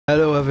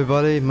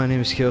everybody, my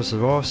name is Chaos the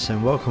Ross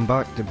and welcome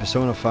back to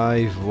Persona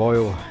 5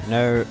 Royal.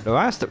 Now, the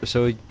last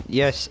episode,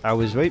 yes, I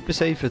was right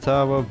beside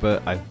Futaba,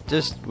 but I've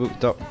just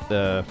looked up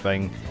the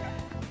thing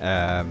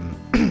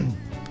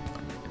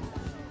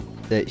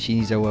that she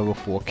needs a level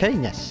 4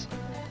 kindness.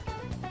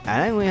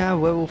 And I only have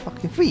level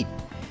fucking 3.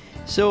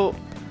 So,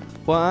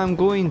 what I'm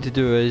going to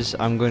do is,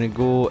 I'm going to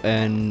go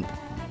and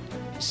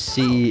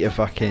see if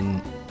I can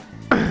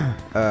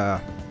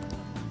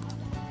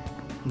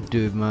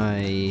do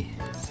my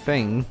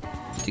thing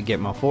to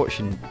get my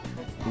fortune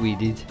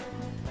weeded,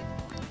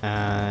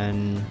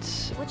 and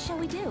what shall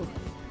we do?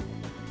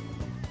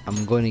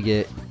 I'm going to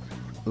get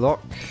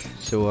luck,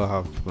 so I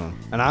have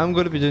and I'm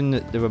going to be doing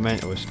the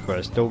mementos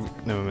because I still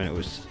get the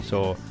mementos,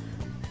 so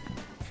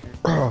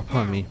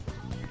pardon me,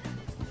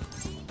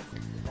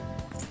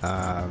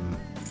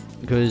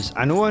 because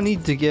I know I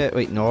need to get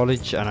like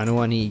knowledge and I know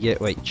I need to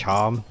get like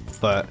charm,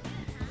 but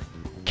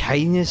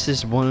kindness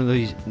is one of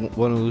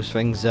those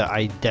things that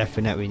I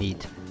definitely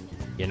need,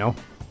 you know.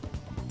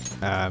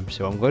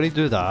 So I'm going to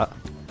do that.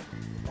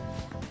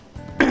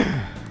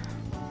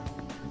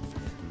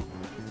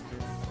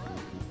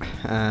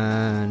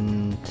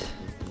 And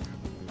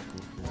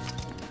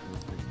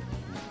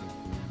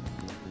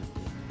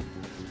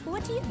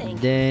what do you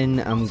think?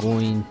 Then I'm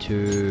going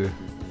to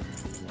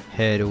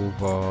head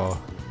over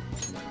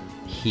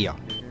here,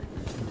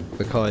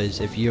 because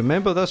if you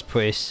remember this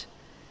place,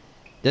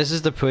 this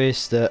is the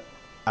place that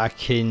I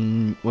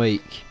can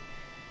like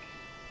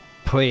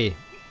play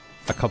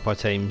a couple of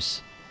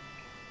times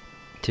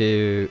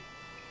to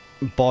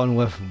bond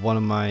with one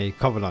of my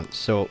covenants,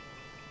 so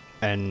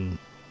and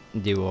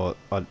do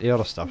the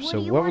other stuff.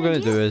 So what we're going to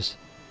do is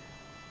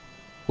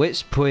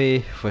let's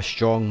play for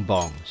strong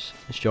bonds.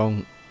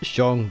 Strong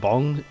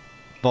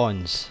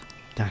bonds.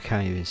 I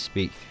can't even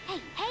speak.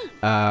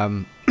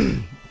 And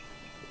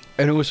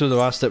also the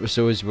last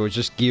episodes we were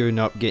just gearing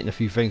up, getting a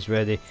few things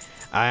ready.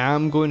 I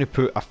am going to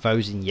put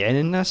 1,000 yen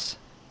in this,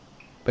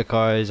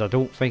 because I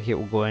don't think it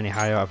will go any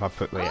higher if I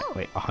put like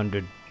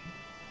 100,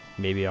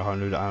 maybe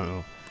 100, I don't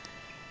know.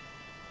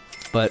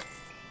 But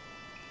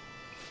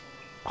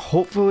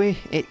hopefully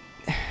it,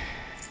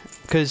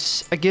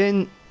 because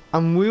again,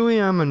 I'm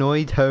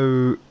annoyed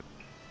how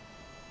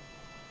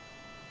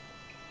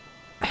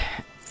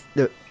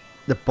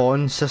the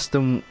bond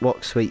system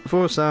works. Like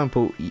for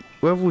example,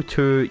 level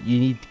 2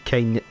 you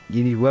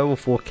need level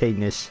 4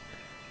 kindness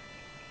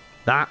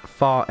that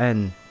far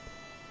in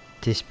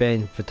to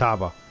spend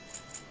Futaba.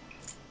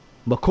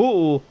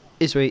 Makoto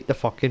is like the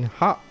fucking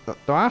the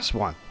last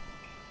one,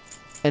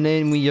 and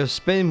then when you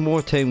spend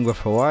more time with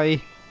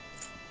Hawaii,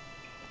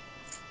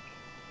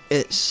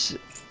 it's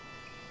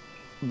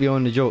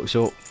beyond the joke.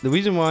 So the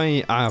reason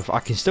why I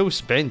can still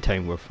spend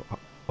time with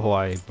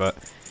Hawaii, but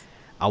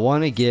I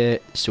want to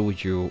get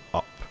Sojiro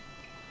up,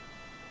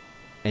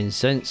 and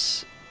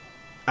since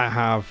I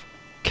have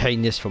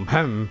kindness from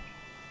him,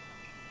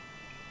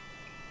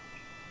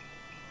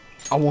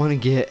 I want to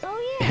get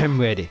him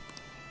ready.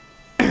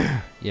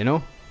 You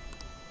know?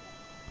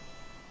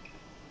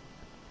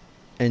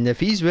 And if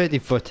he's ready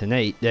for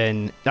tonight,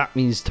 then that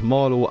means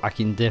tomorrow I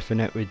can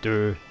definitely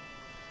do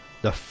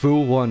the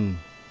full one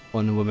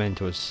on the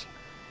mementos.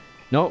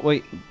 Not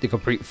like the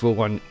complete full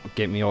one,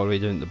 get me all the way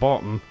down at the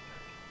bottom.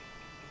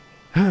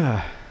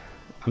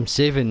 I'm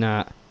saving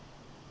that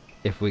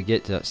if we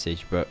get to that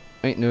stage, but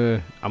right now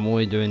I'm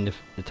only doing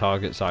the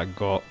targets that I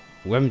got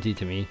limited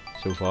to me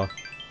so far.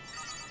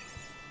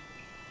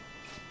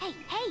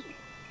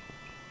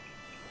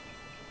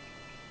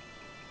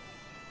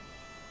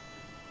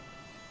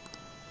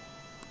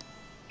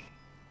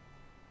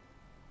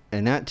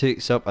 And that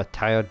takes up a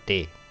tired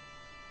day.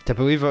 To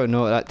believe it or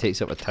not, that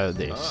takes up a tired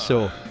day.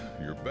 So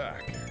you're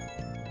back.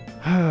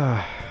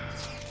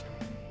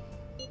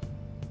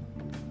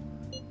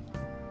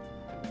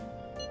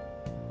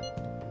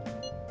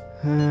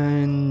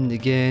 And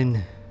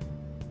again,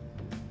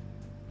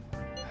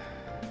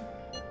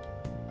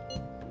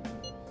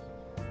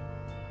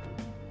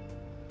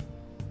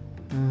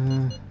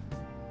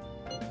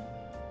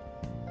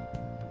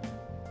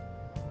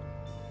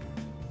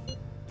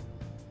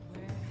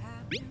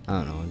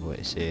 I don't know what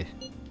to say.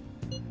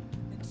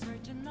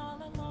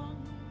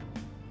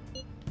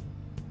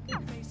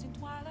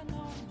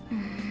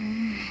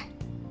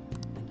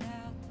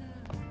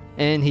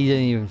 And he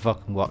didn't even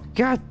fucking work.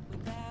 God,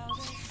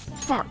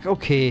 fuck.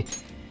 Okay.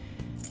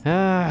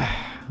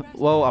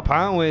 Well,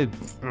 apparently,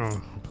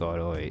 oh god,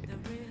 alright.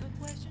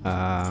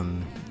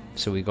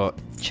 So we got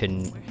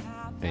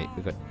Right,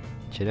 we got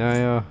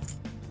Chinaya.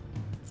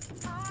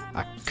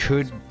 I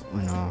could,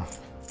 no.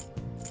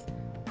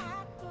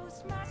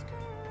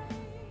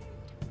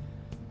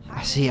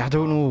 I see. I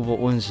don't know what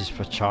ones is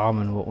for charm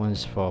and what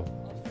one's for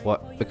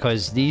what,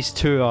 because these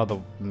two are the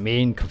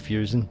main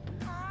confusion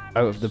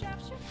out of the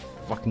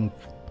fucking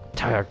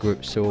entire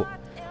group. So,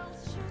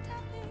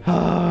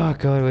 oh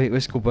god, wait,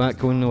 let's go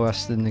back on the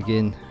list then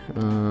again.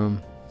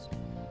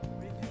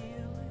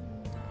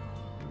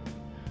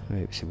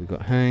 Right, so we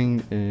got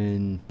Hang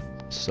and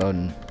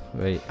Sun.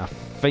 Right, I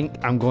think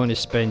I'm going to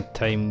spend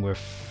time with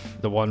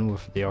the one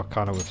with the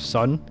Arcana with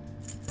Sun.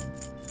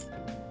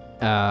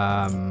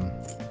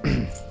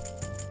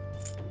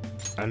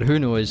 And who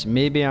knows,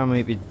 maybe I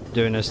might be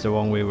doing this the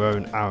wrong way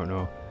around, I don't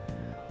know.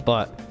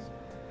 But,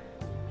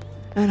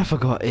 and I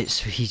forgot,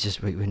 he's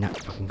just right in that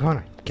fucking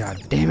corner.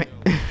 God damn it.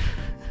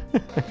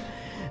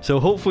 So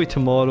hopefully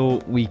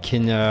tomorrow we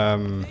can,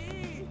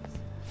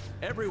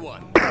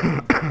 Everyone.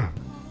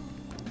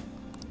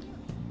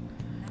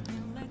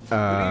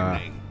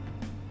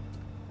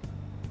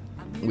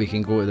 we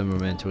can go to the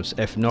mementos.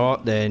 If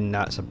not, then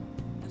that's a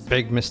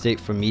big mistake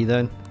for me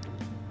then.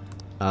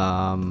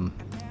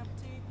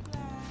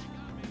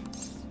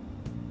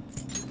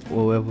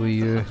 What level are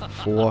you?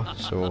 4,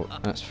 so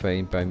that's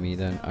fine by me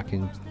then. I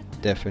can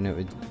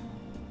definitely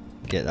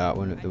get that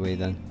one out of the way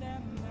then.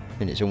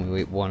 And it's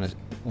only like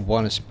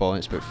one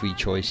response but 3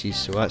 choices,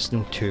 so that's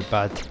not too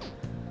bad.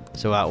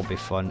 So that'll be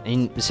fun.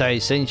 And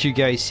besides, since you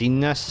guys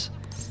seen this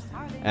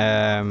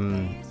at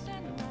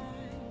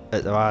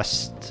the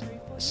last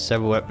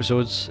several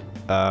episodes,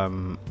 I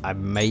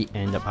might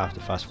end up having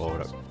to fast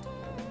forward it.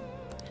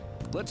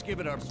 Let's give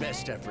it our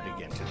best effort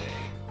again today.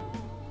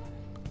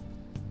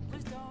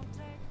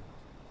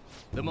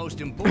 The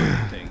most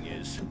important thing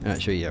is...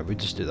 Actually, yeah, we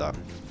just do that.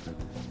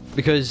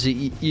 Because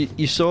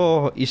you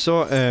saw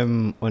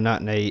on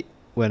that night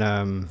when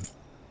I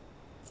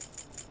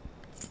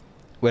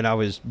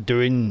was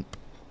doing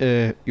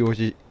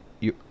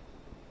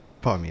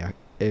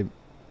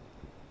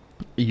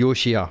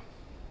Yoshia,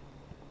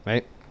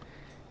 right?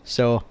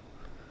 So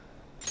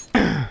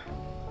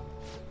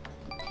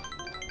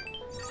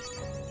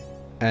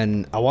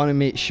and I want to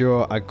make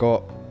sure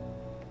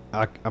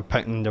I'm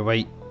picking the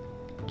right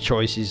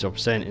choices of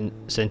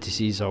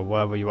sentences or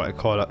whatever you want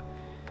to call it,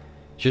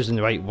 choosing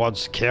the right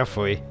words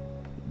carefully,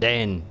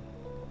 then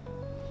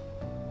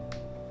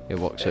it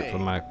works out for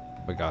my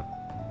regard.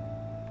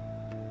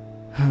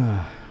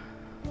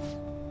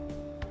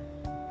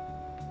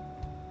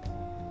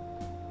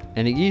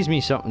 And it gives me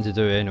something to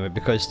do anyway,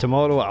 because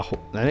tomorrow,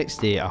 the next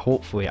day,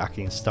 hopefully I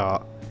can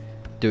start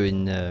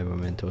doing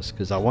mementos,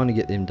 because I want to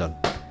get them done.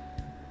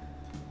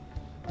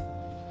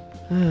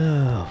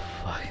 Oh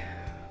fuck.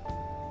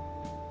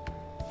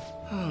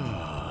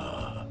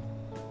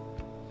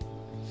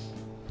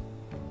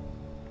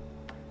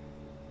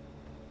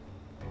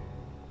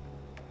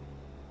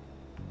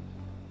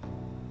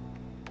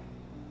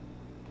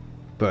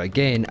 But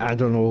again, I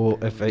don't know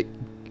if it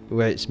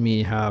lets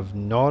me have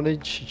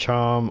knowledge,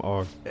 charm,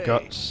 or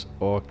guts,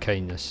 or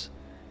kindness.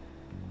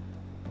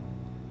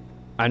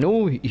 I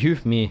know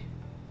Yuffie,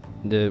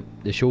 the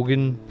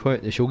Shogun player,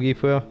 the Shogi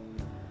player,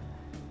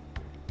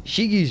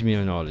 she gives me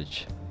a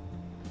knowledge,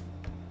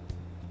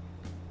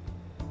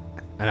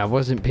 and I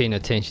wasn't paying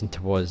attention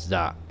towards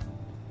that,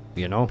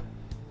 you know.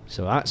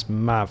 So that's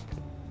my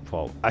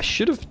fault. I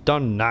should have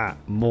done that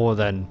more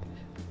than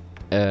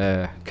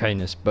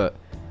kindness, but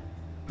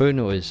who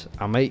knows?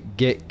 I might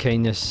get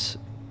kindness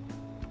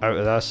out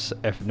of this.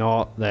 If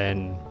not,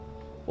 then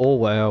oh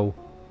well.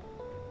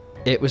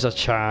 It was a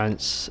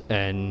chance,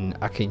 and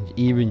I can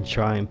even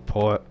try and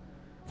pull it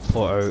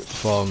out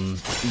from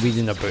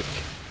reading a book,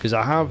 because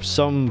I have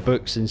some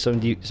books and some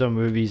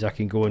movies I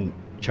can go and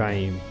try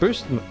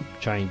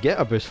and get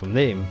a boost from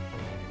them.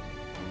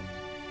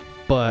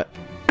 But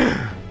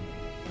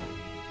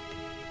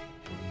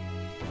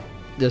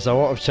there's a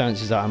lot of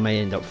chances that I may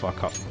end up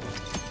fuck up.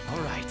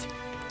 All right.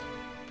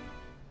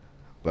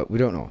 But we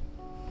don't know.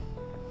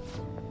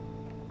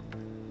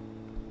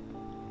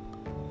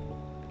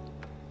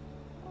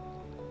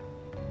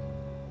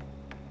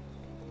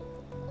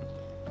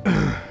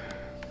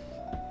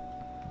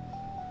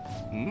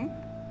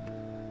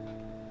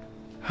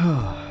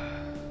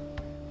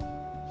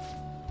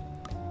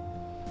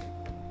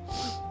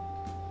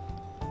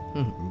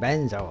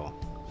 Benzo.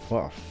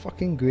 What a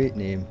fucking great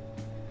name.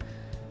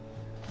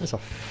 That's a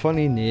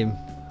funny name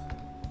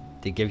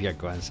to give your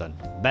grandson.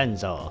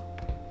 Benzo.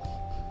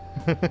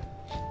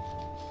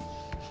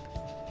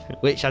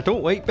 Which I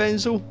don't like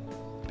Benzo,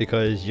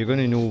 because you're going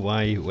to know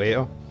why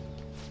later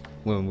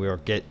when we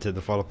get to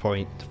the further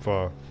point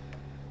for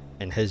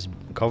in his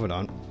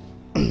covenant.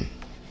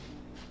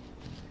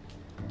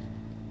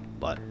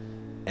 But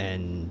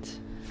and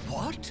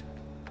what?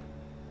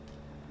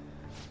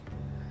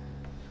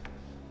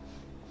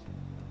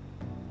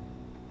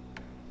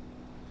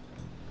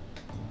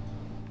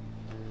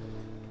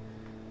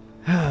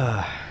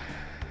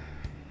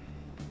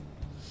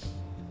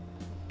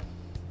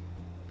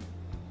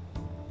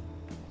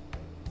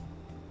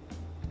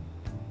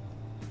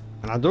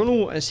 And I don't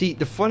know, see,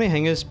 the funny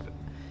thing is,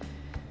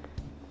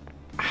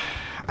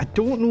 I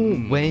don't know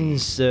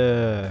when's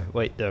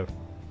like the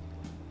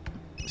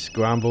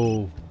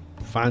Scramble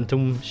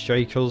Phantom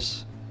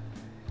Strikers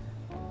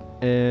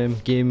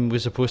game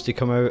was supposed to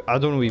come out. I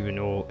don't even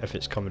know if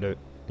it's coming out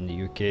in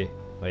the UK.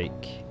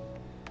 Like,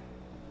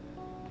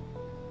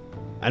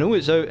 I know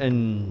it's out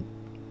in...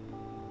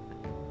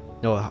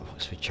 No, that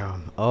was for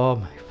Charm. Oh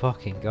my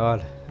fucking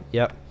god.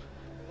 Yep.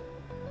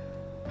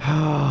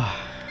 Oh,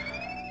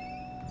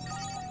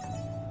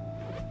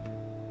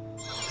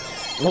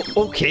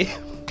 okay.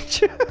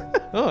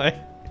 Alright.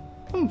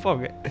 I'm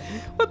fucking.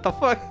 What the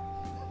fuck?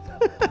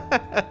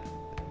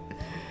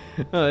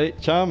 Alright,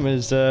 charm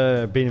has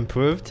been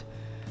improved.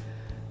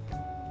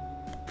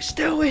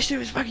 Still wish there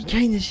was fucking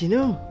kindness, you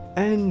know?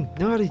 And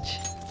knowledge.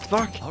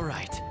 Fuck. All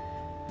right.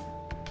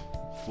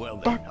 Well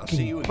then, I'll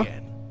see you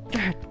again.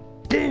 God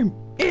damn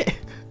it.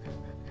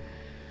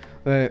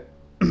 Right.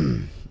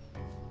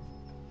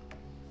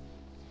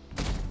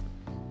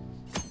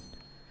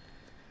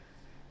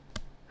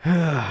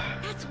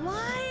 That's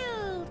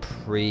wild.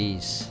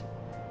 Praise.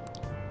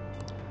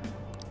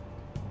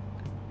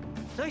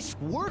 Nice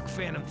work,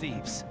 Phantom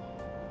Thieves.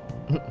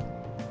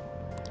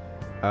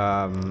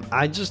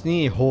 I just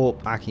need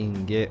hope I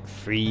can get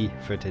free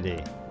for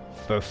today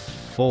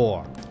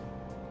before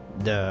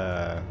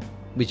the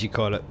what you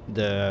call it,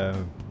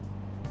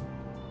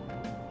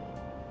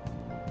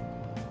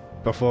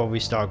 before we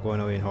start going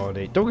away on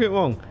holiday. Don't get me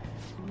wrong,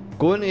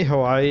 going to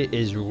Hawaii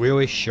is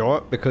really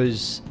short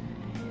because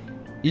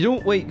you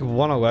don't like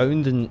run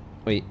around and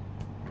wait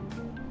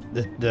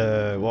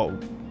the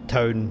what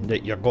town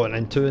that you're going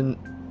into in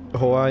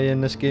Hawaii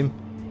in this game.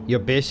 You're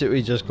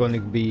basically just going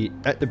to be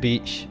at the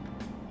beach,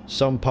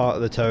 some part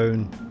of the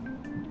town,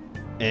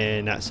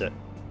 and that's it.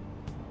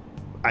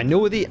 I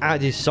know they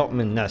added something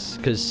in this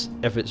because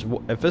if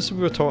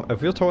we're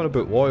talking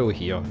about Royal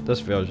here, this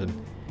version,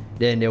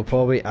 then they'll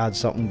probably add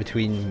something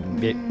between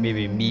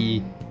maybe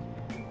me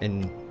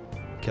and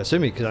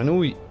Kasumi, because I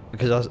know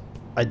because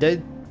I did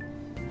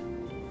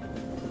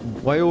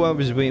while I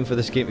was waiting for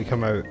this game to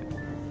come out,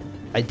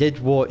 I did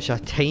watch a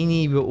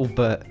tiny little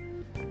bit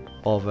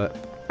of it.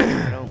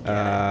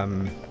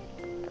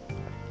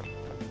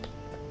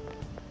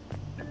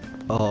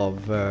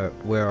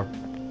 Where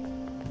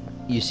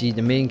you see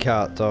the main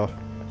character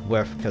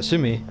with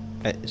Kasumi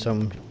at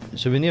some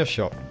souvenir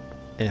shop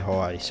in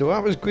Hawaii. So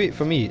that was great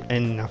for me,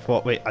 and I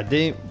thought, wait, I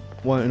didn't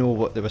want to know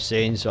what they were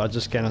saying, so I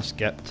just kind of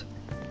skipped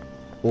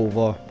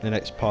over the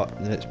next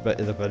bit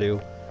of the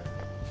video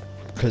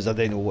because I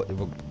didn't know what they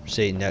were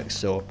saying next.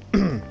 So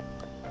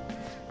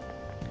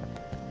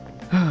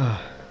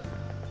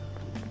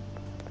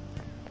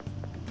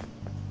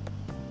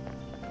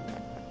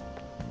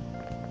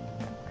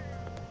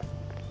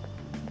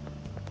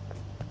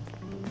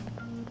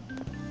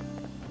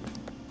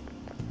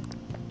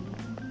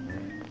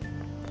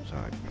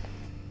sorry.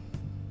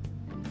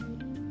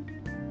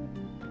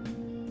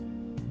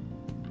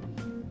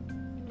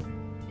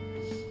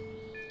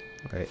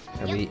 Okay,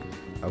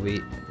 are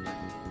we?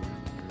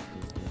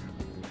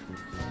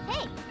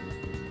 Hey.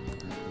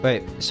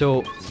 Right,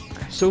 so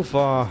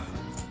far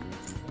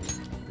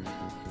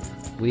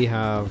we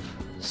have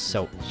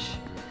Silch,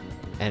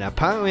 and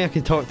apparently I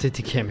can talk to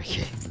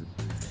Takemi.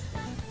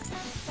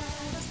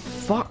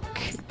 Fuck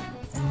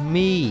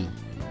me.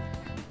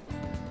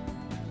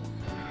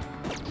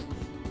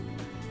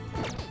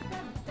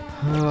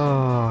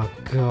 Oh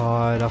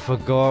god, I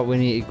forgot we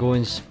need to go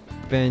and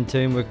spend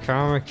time with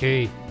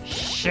Kamaki.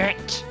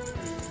 Shit!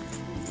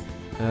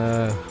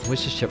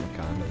 Let's just check my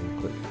calendar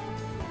real quick.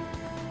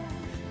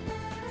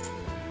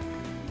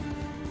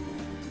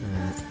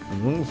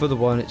 I'm looking for the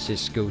one that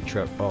says school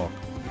trip. Oh,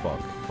 fuck.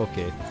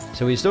 Okay.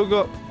 So we still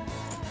got...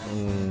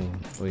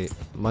 wait,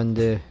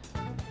 Monday.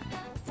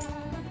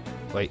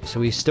 Right, so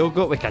we still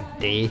got like a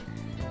day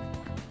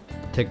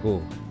to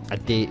go. A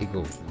day to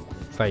go.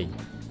 Fine.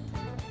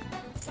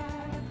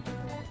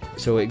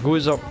 So it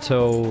goes up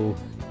till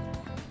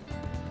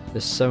the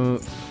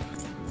 7th.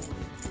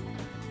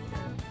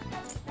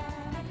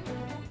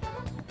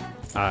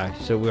 Aye,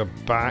 so we're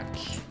back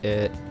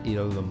at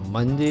either the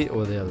Monday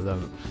or the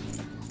 11th.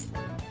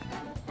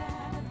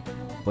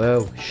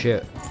 Well,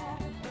 shit.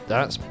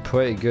 That's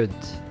pretty good.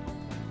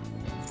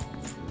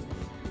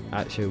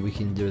 Actually, we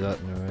can do that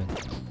in a round.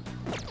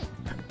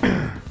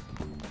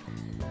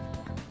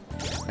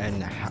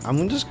 And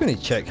I'm just going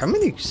to check. How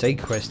many side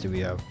quests do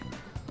we have?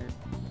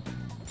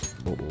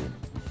 Uh-oh.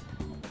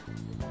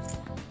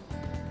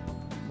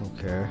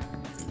 Okay.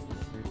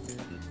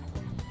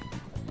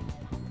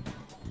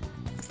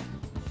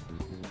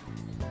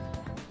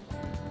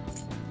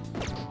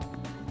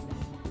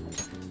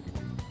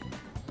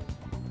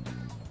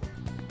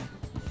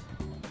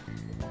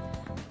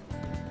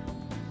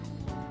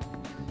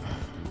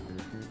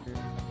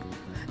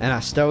 And I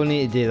still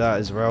need to do that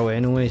as well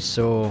anyway,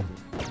 so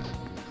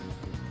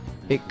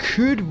it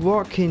could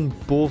work in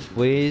both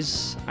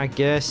ways, I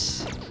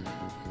guess.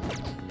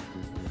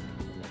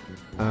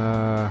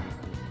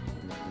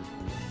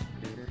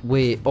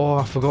 Wait, oh,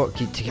 I forgot,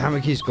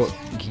 Takamiki's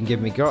can give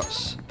me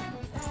guts.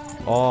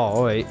 Oh,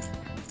 alright.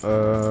 I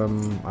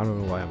don't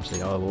know why I'm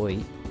saying, oh,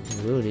 wait.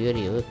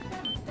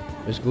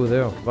 Let's go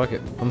there, fuck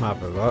it, I'm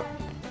happy with that.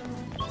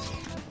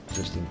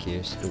 Just in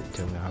case, don't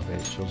tell me I have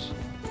extras.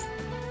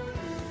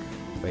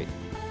 Wait,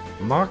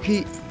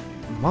 Marky,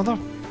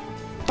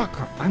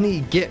 motherfucker, I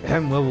need to get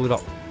him leveled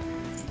up.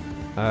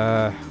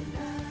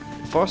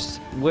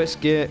 First, let's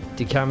get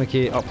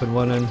Takamaki up and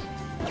running.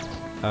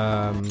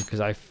 Because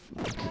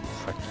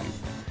fuck you.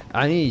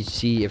 I need to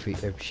see if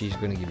she's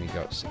gonna give me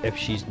guts. If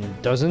she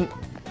doesn't,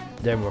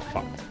 then we're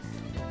fucked.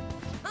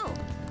 Oh.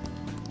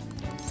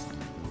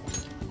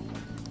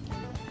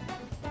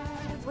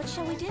 What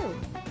shall we do?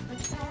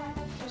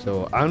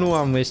 So I know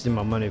I'm wasting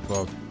my money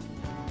for.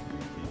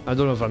 I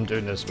don't know if I'm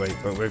doing this right,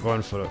 but we're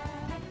going for it.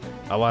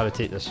 I want to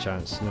take this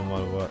chance no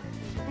matter what.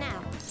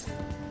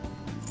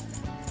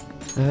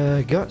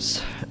 Now.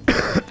 Guts.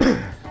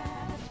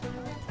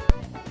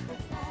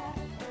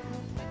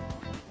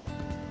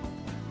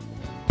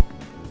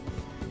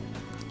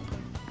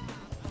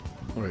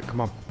 Alright,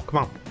 come on, come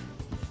on.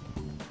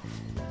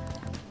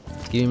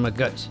 Give me my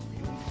guts.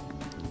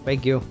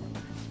 Thank you.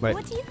 Right.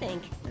 What do you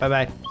think? Bye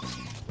bye.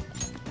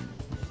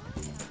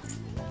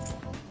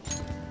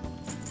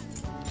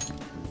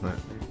 Right.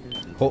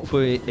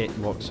 Hopefully it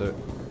works out.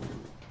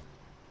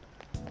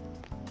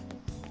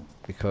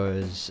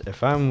 Because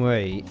if I'm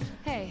right.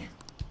 Hey.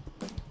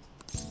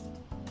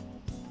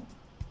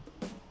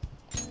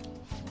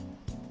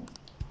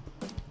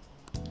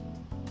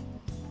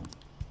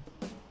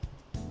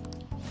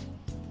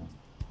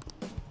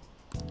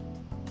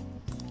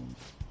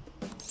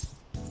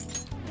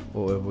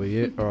 Whatever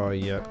you. Oh,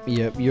 yep,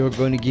 you're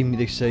going to give me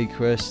the side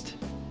quest.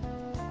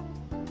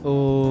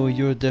 Oh,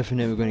 you're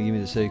definitely going to give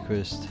me the side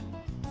quest.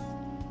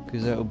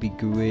 Because that'll be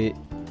great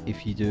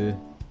if you do.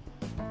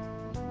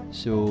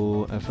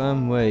 So, if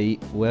I'm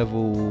right,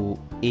 level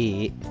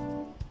 8.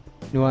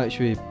 No,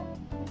 actually,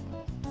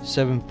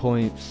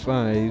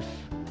 7.5.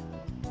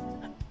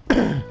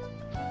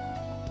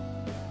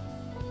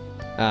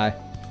 Aye.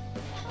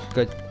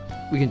 Good.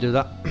 We can do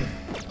that.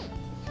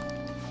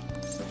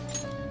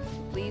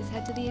 Please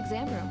head to the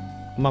exam room.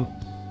 Mum.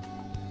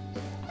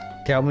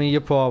 Tell me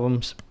your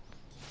problems.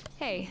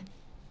 Hey.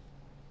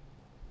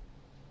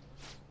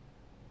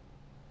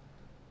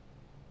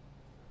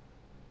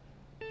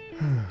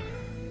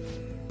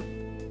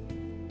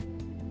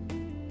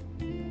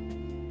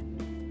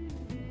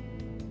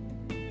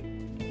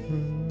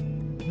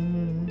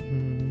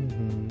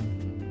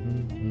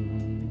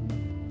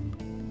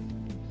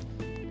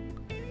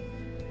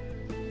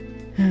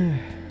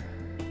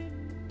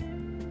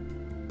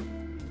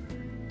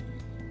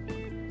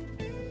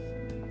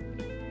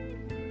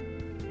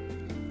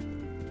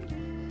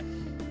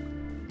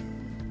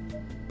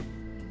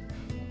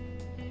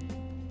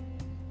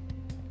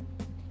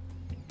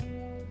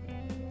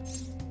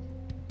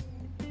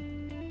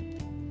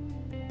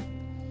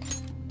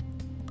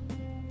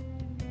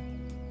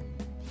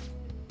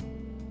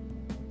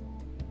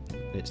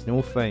 It's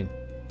no fine.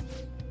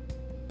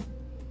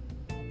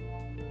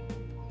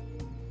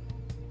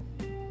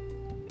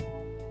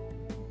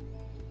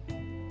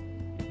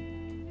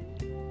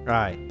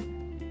 Right.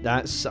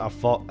 That's a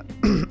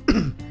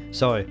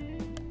sorry.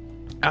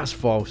 That's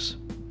false.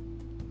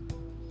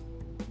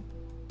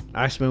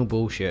 I smell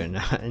bullshit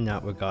in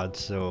that regard,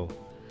 so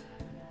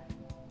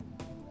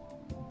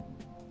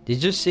they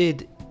just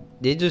said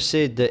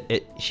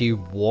that she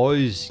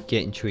was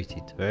getting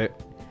treated, right?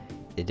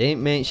 They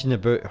didn't mention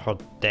about her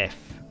death.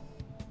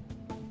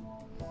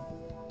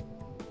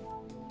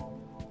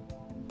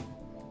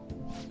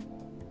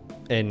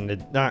 And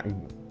that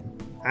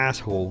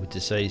asshole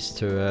decides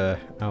to,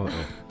 I don't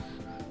know,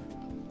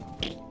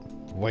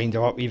 wind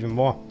her up even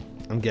more,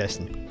 I'm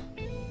guessing.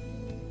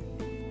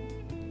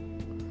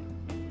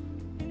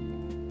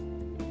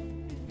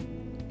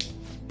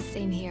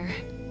 Same here.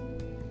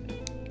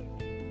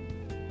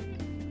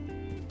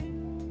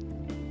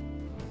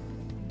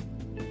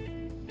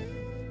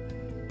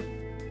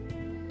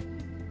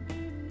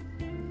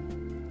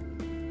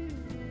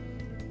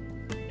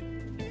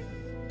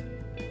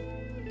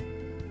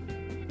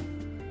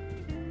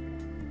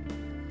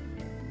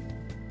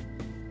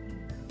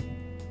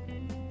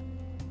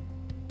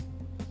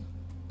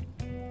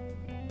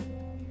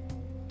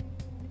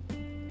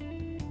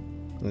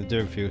 I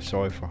do feel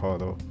sorry for her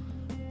though.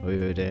 I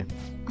really do.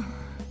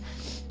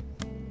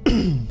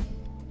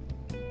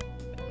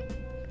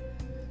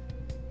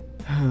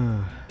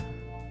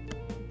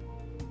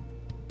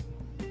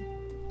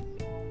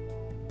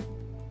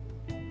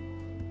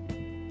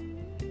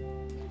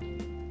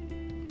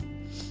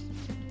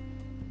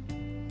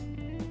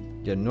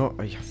 You're not.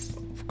 Oh,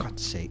 for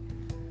God's sake.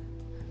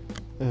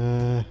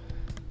 I'm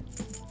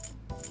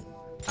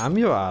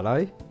your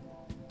ally.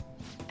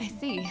 I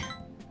see.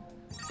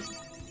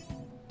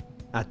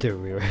 I do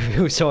really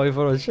feel sorry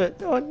for her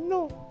shit. Oh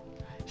no.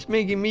 It's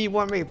making me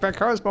want me to pick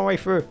her as my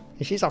wife through.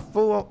 And she's a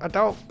full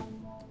adult.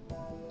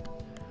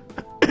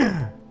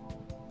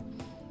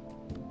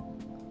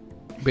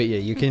 But yeah,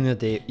 you can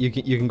date. You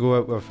can go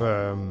out with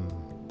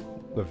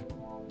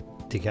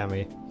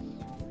takemi.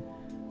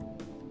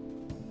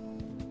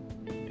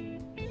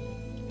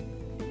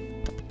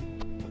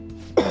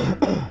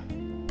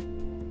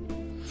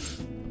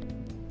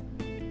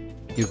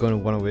 You're gonna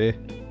run away.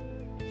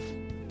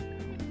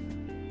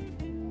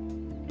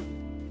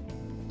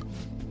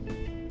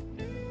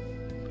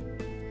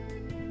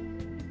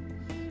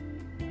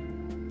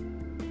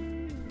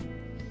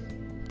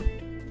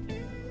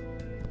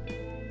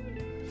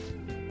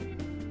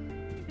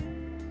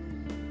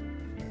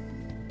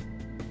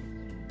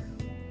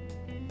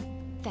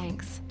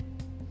 Thanks.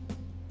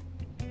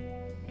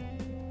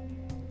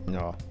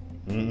 No.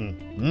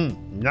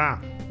 Nah.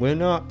 We're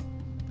not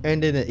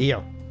ending it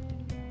here.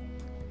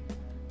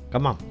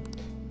 Come on.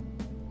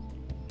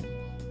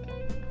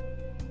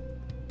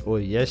 Oh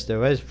yes,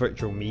 there is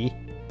virtual me.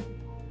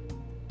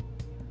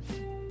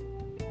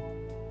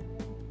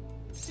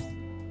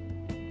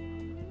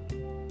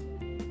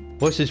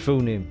 What's his full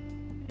name?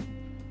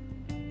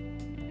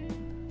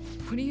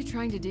 What are you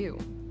trying to do?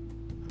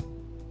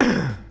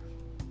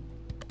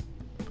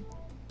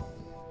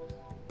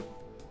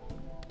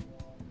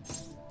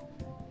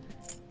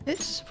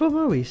 It's for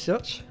my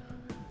research.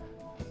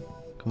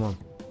 Come on.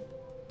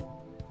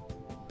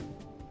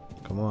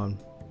 Come on.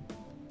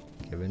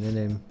 Giving it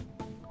in.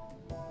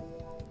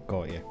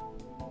 Got you.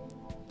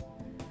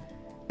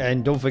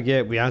 And don't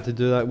forget, we had to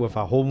do that with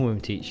a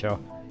homeroom teacher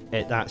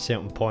at that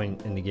certain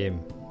point in the game.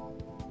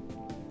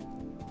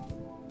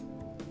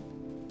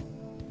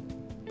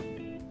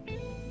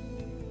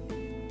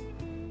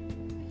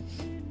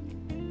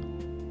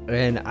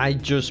 And I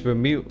just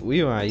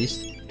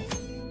realized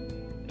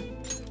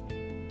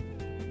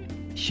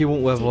she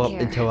won't level up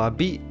until I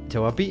beat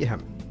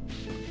him.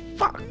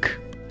 Fuck.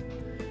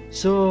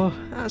 So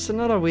that's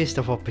another waste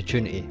of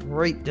opportunity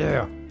right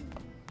there.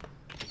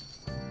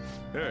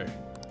 Hey.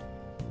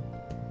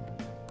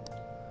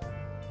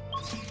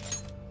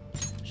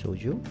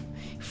 Sojiro?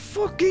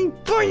 Fucking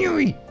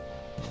binary!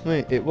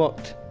 Wait, it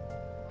worked.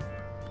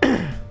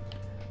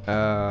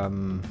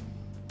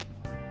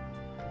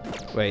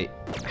 Wait.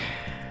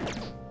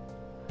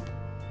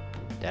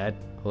 Dad,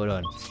 hold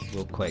on,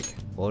 real quick.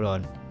 Hold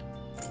on.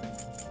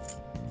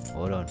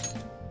 Hold on.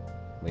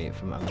 Wait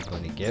for me, I'm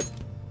going to get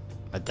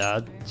my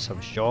dad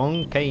some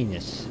strong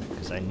kindness,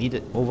 because I need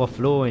it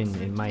overflowing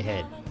in my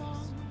head.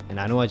 And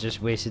I know I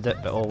just wasted it,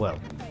 but oh well.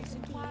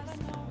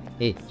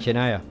 Hey,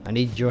 Shania, I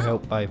need your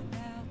help by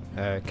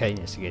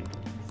kindness again.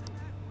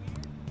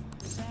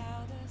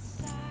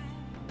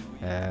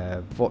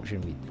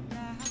 Fortune read.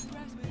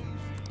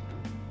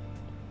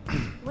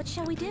 What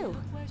shall we do?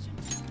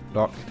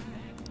 Rock.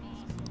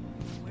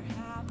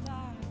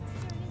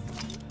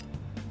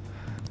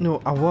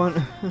 No, I want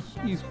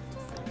you.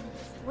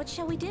 What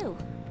shall we do?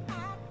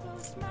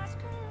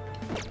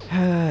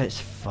 It's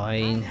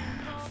fine.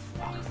 Fuck,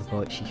 I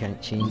forgot she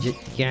can't change it.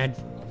 God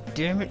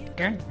damn it,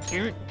 god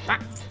damn it.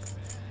 Fuck.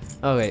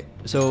 Okay,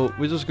 so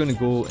we're just gonna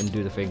go and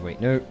do the thing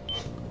right now.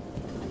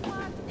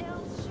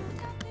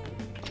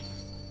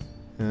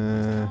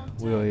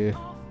 Where are you?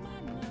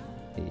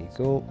 There you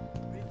go.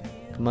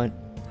 Come on.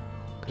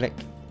 Click.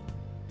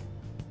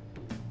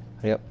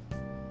 Hurry up.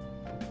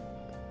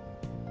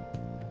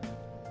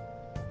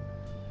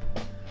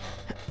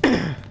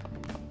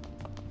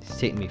 It's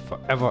taking me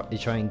forever to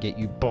try and get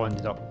you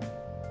bonded up.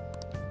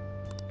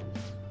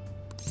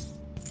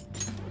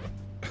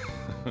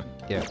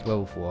 Yeah,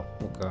 level 4.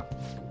 Okay.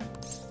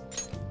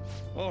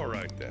 All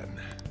right then.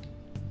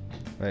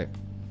 Right.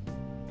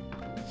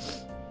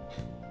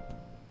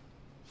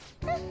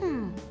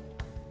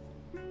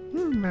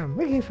 I'm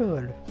making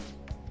food.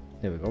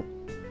 There we go.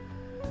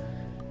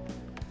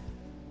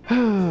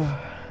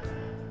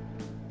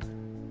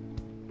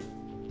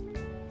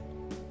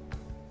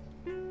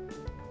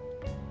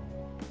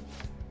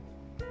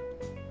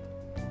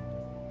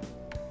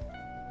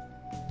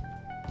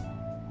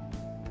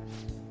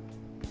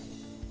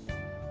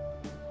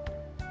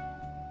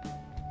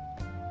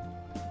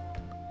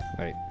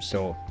 Right,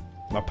 so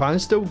my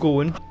plan's still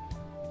going.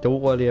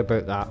 Don't worry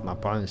about that. My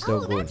plan's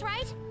still going. That's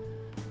right.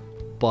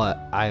 But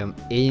I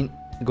ain't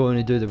going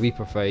to do the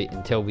Reaper fight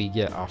until we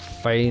get our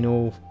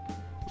final.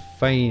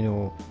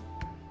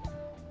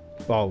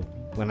 Well,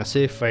 when I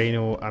say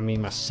final, I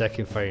mean my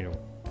second final,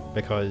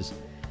 because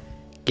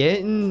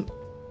getting,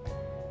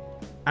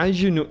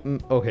 as you know,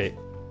 okay,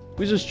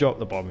 we just dropped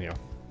the bomb here.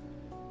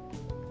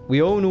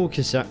 We all know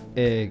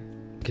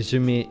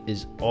Kasumi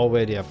is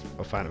already a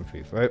Phantom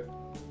Thief, right?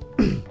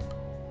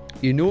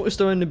 You noticed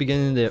her in the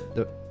beginning of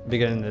the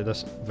beginning of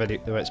this video,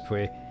 the Let's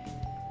Play,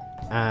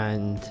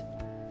 and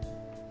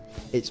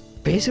it's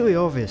basically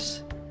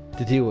obvious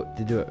to do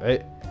it,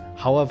 right?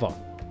 However,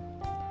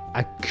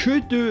 I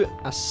could do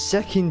a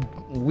second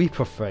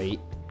Reaper fight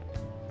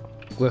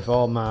with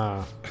all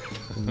my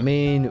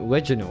main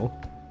original.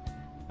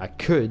 I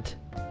could,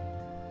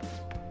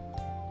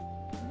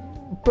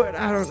 but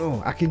I don't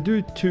know. I can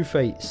do 2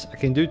 fights. I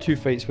can do 2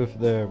 fights with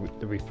the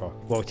Reaper.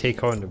 Well,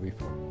 take on the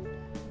Reaper.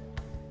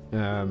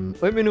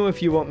 Let me know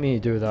if you want me to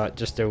do that,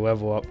 just to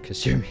level up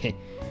Kasumi,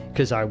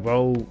 because I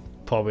will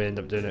probably end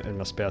up doing it in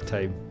my spare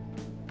time,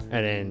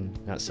 and then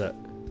that's it.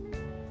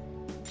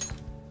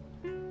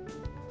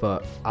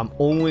 But I'm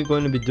only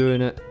going to be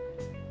doing it.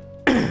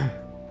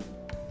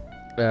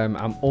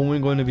 I'm only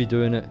going to be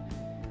doing it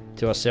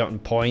to a certain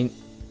point,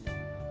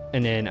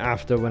 and then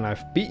after, when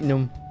I've beaten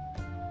them,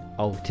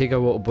 I'll take a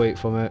little break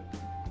from it,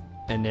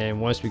 and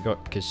then once we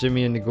got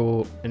Kasumi in the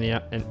go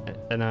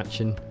in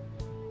action,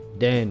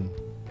 then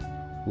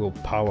we'll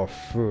power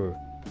through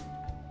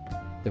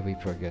the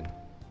Reaper again,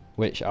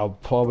 which I'll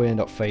probably end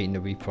up fighting the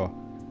Reaper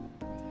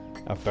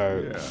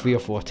about 3 or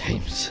 4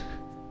 times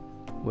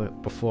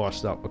before I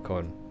start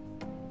recording.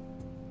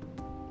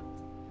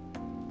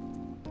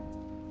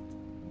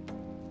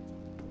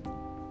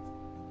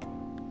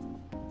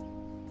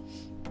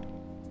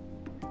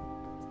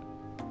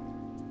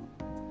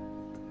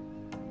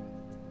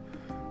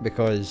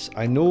 because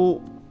I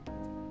know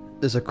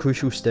there's a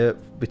crucial step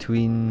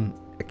between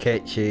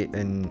Akechi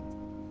and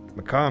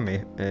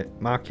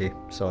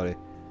Maki, sorry.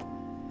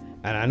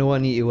 And I know I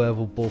need to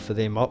level both of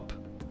them up.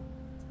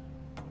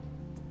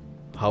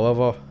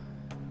 However,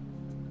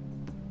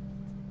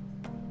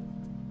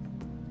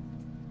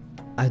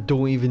 I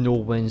don't even know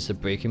when's the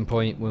breaking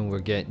point when we're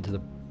getting to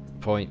the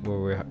point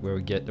where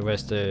we get the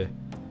rest of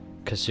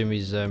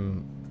Kasumi's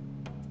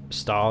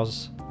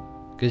stars.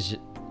 Because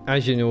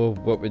as you know,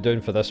 what we're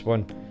doing for this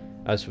one,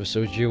 as for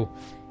Sojiro,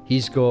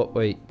 he's got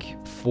like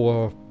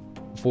four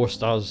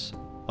stars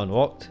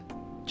unlocked,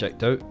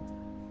 checked out,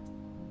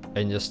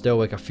 and there's still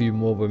like a few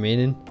more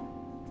remaining.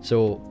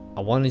 So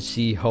I want to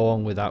see how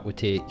long that would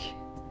take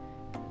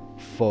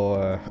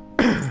for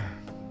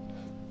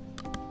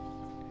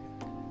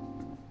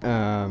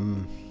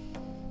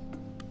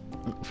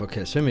for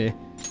Kasumi,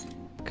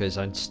 because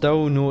I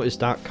still noticed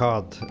that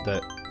card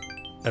that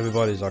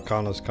everybody's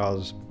Arcana's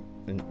cards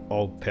and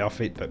all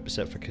perfect, but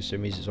except for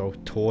Kasumi's is all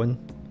torn,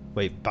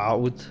 like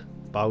battle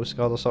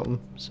scarred or something.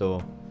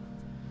 So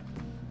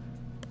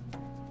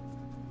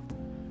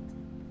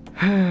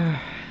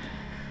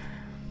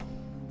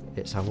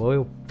it's a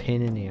royal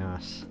pain in the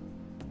ass.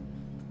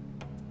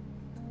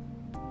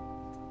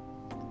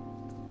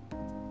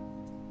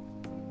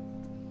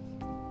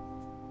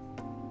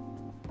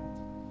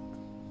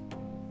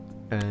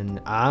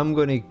 And I'm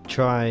gonna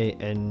try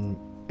and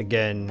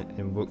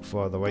look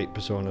for the right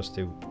personas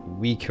to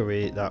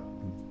recreate that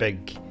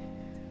big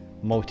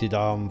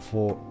multi-arm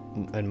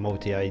and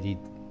multi-ID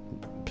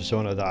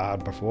persona that I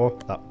had before.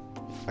 That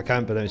I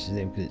can't pronounce his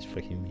name because it's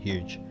freaking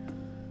huge,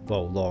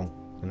 well, long,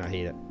 and I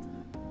hate it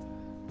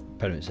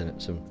pronouncing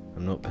it, so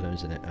I'm not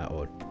pronouncing it at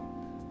all.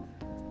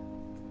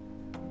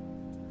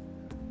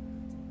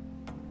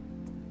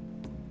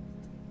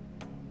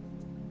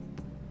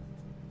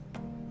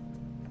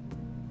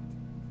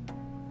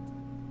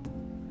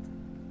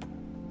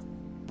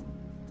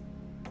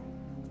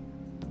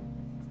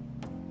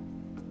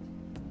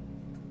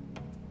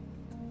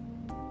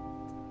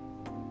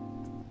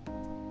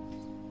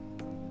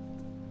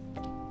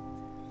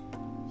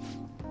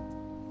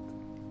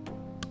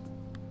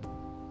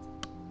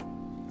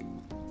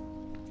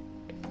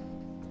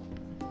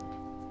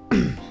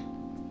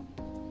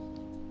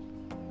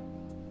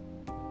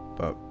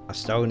 But I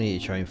still need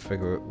to try and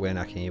figure out when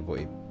I can be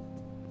able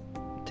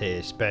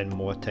to spend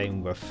more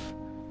time with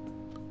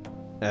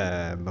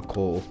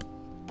Makoto.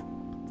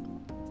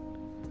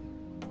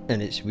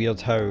 And it's weird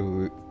how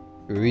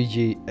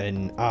Luigi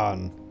and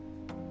Ann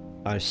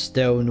are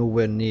still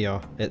nowhere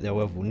near at their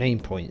level 9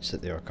 points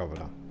that they're covered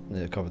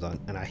on,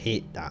 and I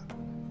hate that.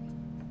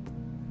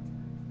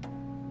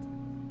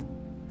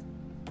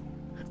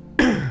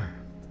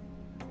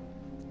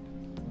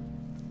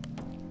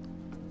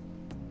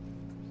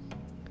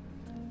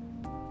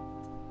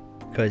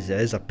 Because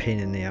it is a pain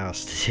in the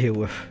ass to deal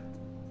with.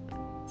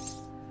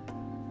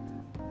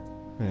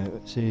 Right,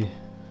 let's see.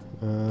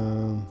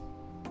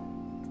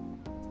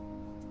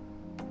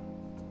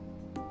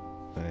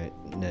 Right,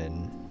 and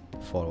then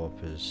follow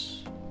up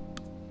is.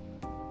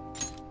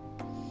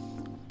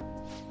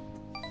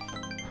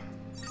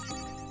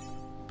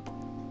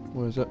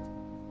 What is it?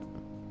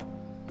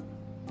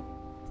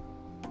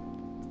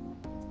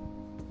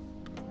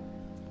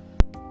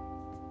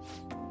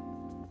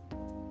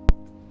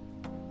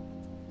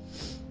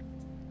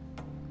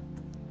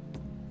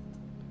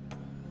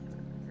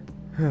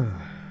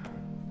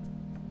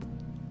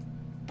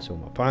 So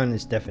my plan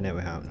is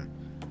definitely happening.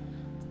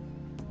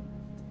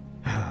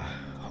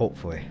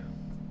 Hopefully,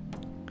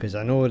 because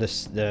I know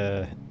this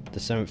the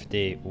 7th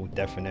day will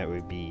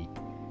definitely be,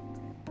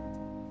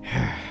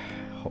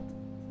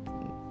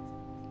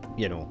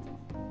 you know,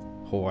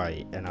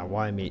 Hawaii, and I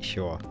want to make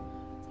sure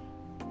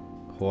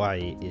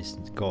Hawaii is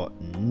got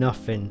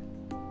nothing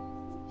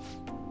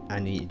I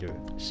need to do,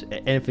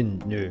 anything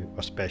new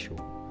or special.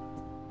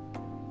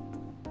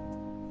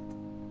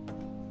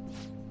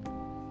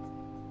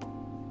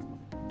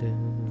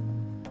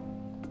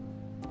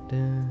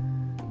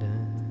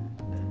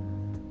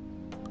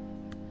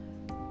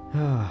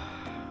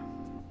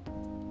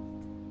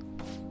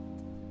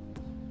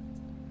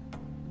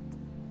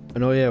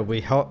 And oh yeah,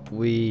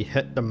 we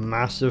hit the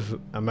massive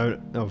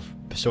amount of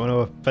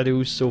Persona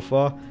videos so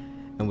far,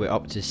 and we're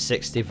up to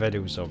 60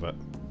 videos of it.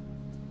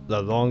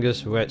 The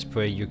longest Let's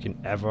Play you can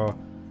ever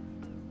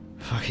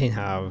fucking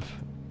have,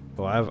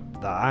 or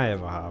that I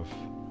ever have.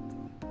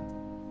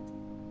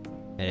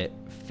 And it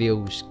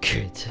feels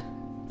good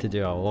to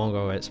do a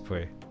longer Let's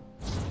Play.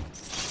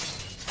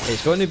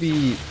 It's going to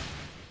be,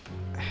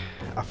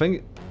 I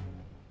think,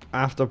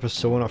 after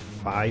Persona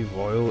 5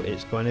 Royal,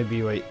 it's going to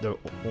be like the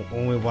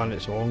only one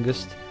that's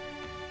longest.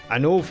 I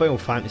know Final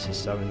Fantasy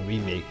 7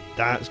 Remake,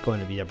 that's going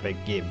to be a big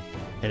game,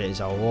 and it's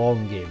a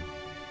long game.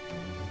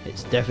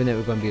 It's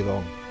definitely going to be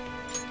long,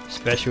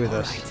 especially with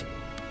this.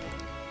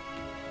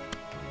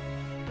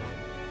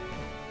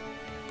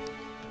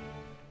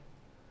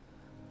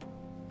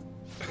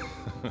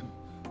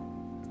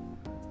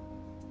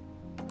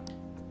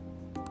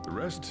 The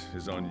rest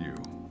is on you.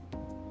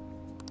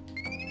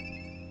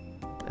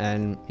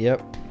 And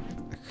yep.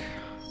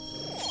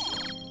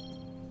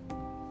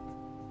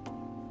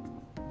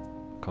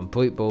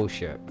 Complete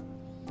bullshit.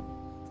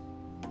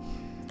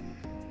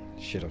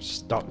 Should have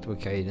stuck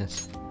with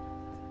kindness.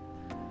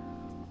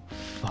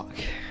 Fuck.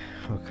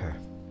 Okay.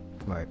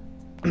 Right.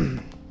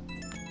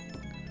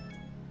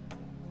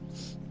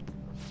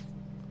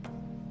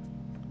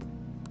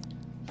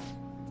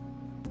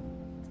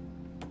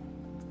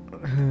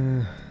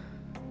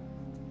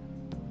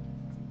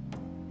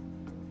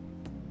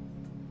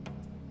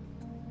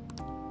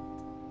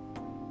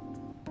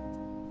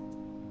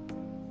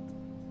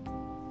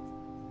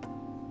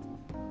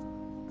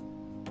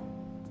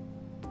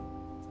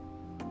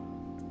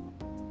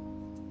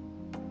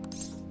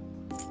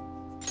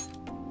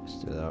 Let's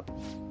do that.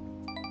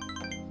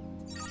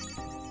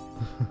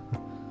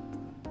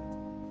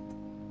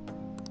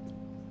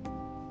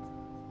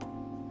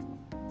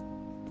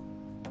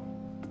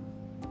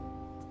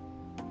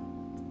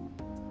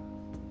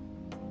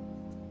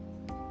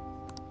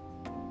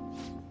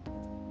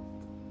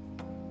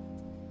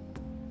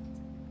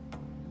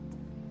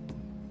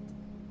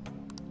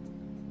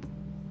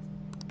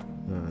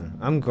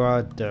 I'm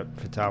glad that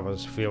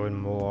Futaga's feeling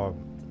more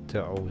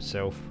to her old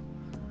self.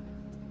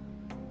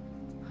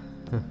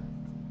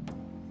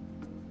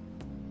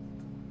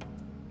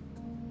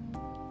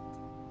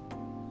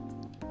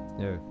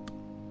 No.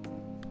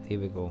 Here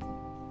we go.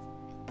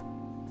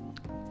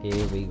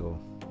 Here we go.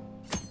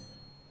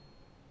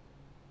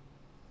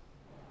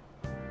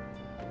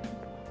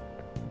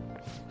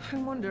 I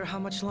wonder how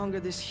much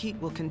longer this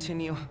heat will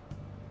continue.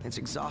 It's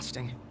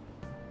exhausting.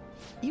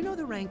 You know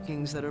the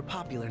rankings that are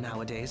popular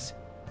nowadays?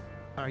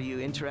 Are you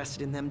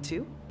interested in them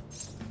too?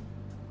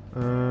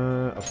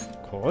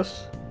 Of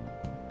course.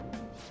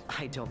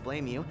 I don't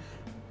blame you.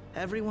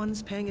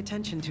 Everyone's paying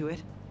attention to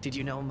it. Did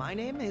you know my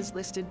name is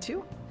listed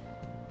too?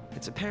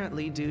 It's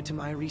apparently due to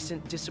my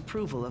recent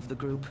disapproval of the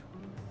group.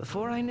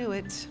 Before I knew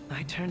it,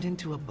 I turned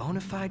into a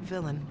bona fide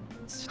villain.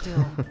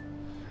 Still,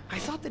 I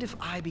thought that if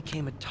I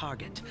became a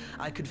target,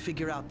 I could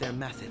figure out their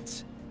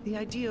methods. The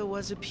idea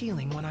was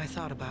appealing when I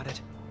thought about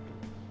it.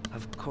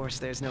 Of course,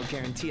 there's no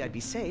guarantee I'd be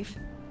safe.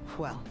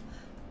 Well,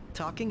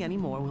 talking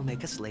anymore will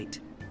make us late.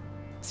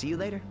 See you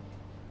later.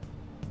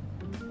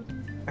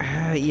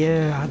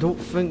 Yeah, I don't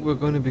think we're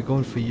going to be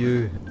going for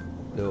you,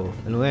 though.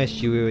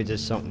 Unless you really did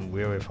something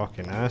really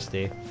fucking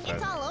nasty.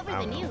 It's all over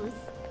the news.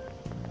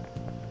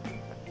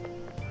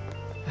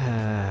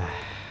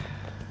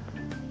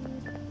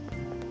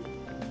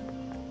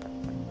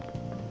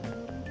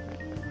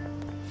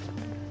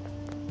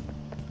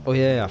 Oh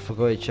yeah, I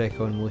forgot to check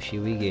on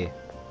Moshiwige.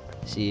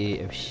 See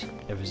if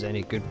there's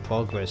any good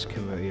progress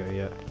come out here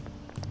yet.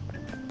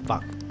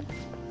 Fuck.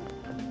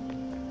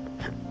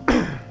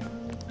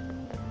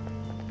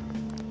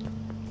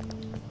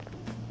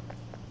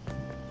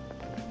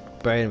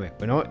 But anyway,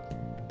 we're not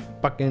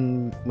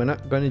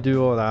gonna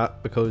do all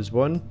that because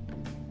one.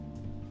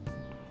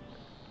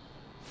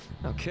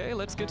 Okay,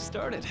 let's get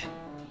started.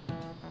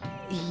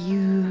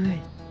 You.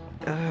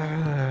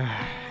 Okay,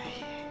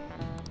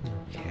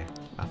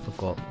 I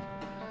forgot.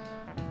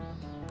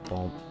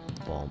 Bump,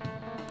 bump,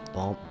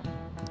 bump,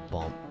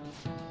 bump.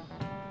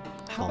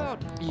 How about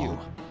you?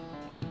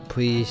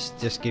 Please,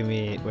 just give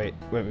me. Wait,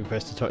 let me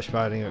press the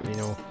touchpad and let me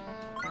know.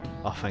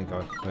 Oh, thank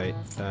God. Right,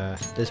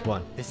 this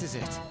one. This is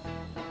it.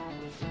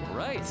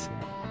 Right.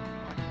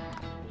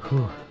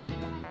 Whew.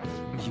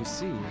 You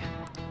see.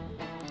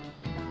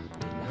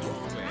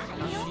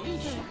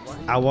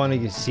 I want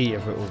to see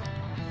if it will.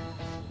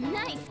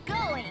 Nice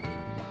going.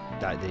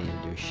 That didn't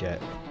even do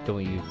shit.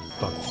 Don't you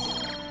fuck.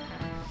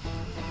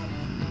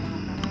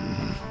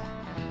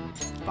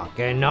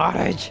 Fucking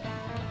knowledge.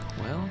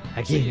 Well,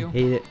 I see you. can't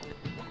hate it.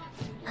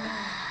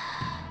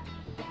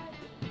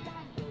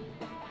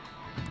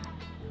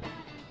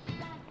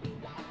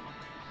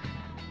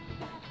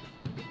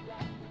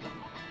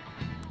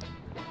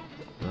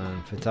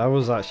 Man,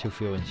 Futaro's actually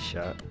feeling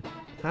shit.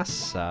 That's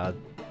sad.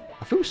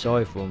 I feel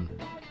sorry for him.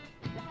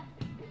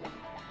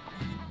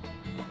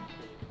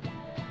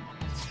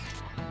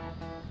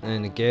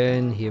 And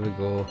again, here we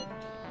go.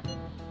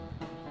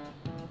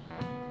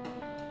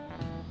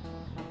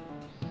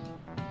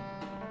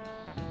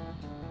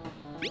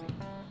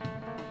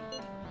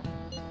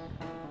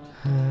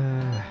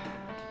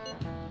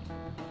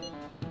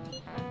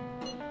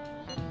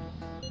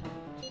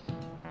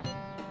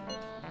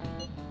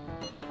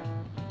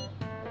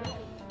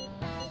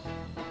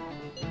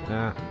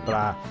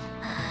 Blah.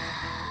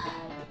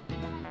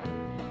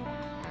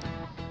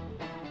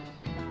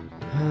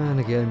 And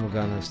again, we're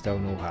gonna still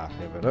not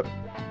happy about it.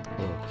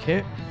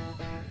 Okay.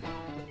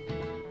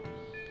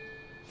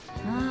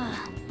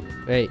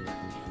 Wait.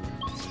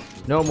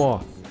 No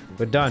more.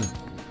 We're done.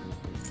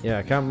 Yeah,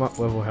 I can't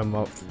level him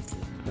up.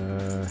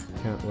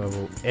 Can't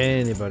level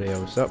anybody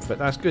else up, but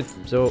that's good.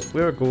 So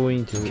we're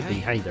going to the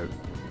hideout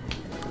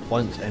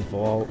once and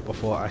for all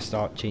before I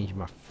start changing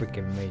my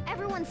freaking mind.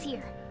 Everyone's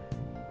here.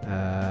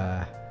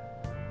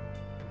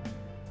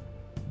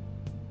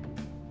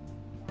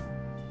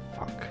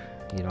 Fuck.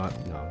 You know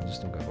what? No, I'm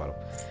just not gonna bother.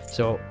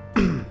 So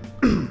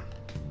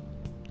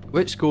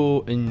let's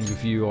go and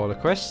review all the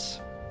quests.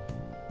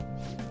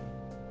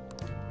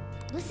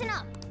 Listen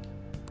up.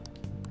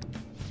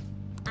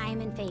 I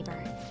am in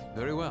favor.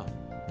 Very well.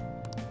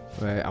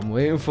 Right, I'm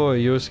waiting for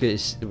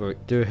Yosuke to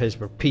do his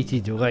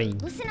repeated line.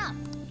 Listen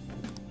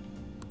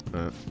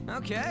up.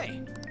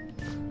 Okay.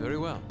 Very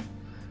well.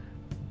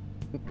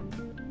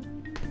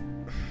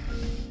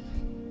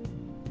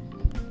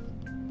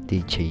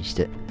 They changed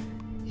it.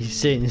 He's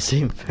saying the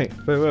same thing.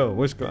 Very well.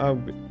 I'll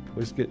be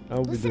Listen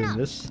doing up.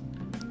 this.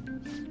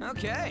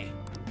 Okay.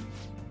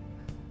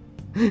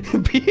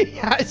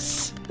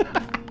 Yes.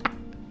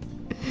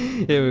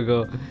 Here we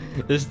go.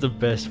 This is the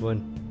best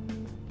one.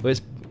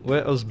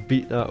 Let us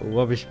beat that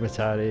rubbish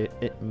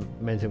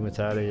mental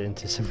Matari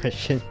into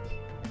submission.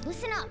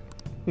 Listen up.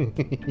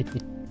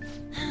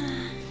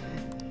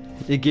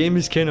 The game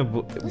is kind of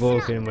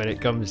broken when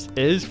it comes. It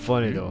is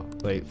funny though.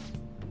 Like,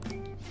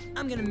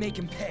 I'm gonna make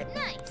him pay.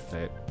 Nice.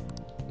 right.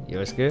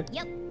 Yosuke?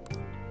 Yep.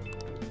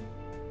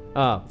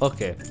 Ah,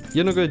 okay.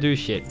 You're not gonna do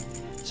shit.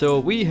 So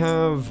we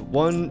have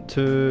 1,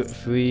 2,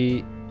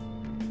 3,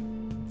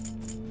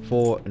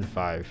 4, and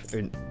 5.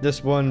 And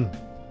this one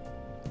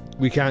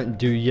we can't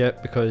do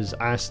yet because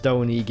I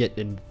still need to get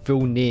the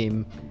full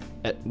name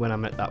when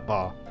I'm at that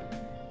bar.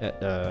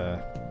 At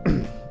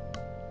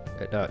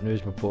at that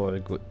news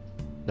reporter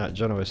that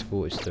journalist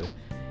goes to.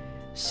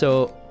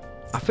 So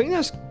I think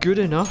that's good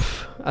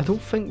enough. I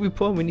don't think we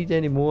probably need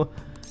any more.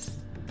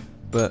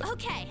 But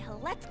Okay,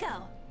 let's go.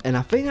 and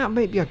I think that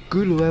might be a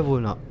good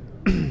leveling up.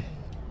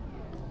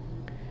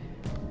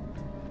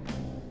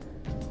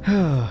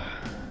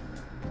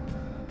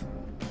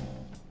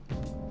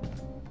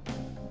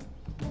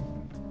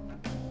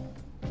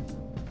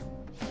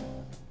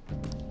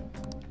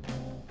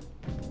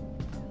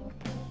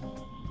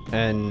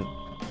 And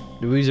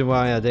the reason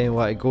why I didn't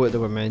want to go at the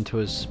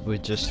mementos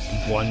with just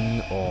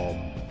one or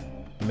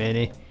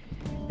many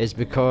is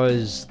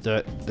because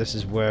this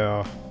is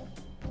where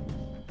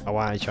I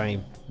want to try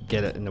and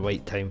get it in the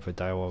right time for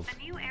dialogue.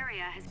 A new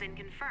area has been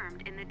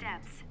confirmed in the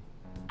depths.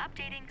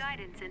 Updating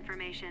guidance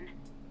information.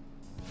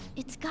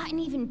 It's gotten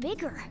even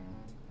bigger.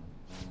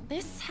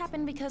 This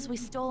happened because we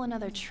stole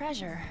another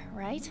treasure,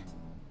 right?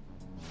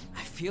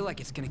 I feel like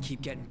it's gonna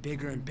keep getting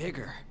bigger and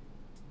bigger.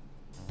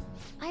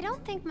 I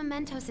don't think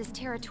Mementos'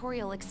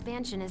 territorial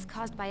expansion is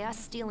caused by us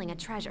stealing a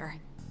treasure.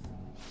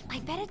 I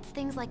bet it's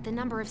things like the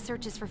number of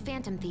searches for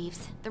phantom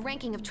thieves, the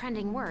ranking of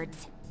trending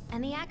words,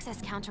 and the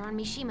access counter on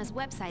Mishima's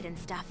website and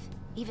stuff.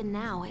 Even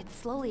now, it's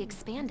slowly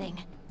expanding.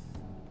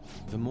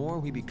 The more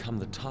we become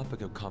the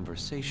topic of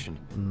conversation,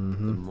 the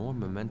more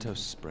Memento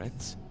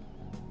spreads.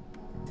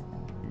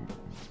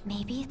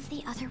 Maybe it's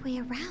the other way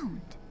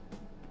around.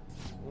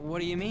 What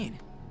do you mean?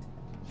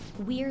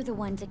 We're the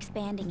ones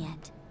expanding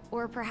it.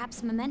 Or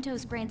perhaps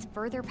Mementos grants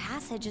further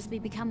passage as we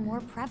become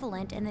more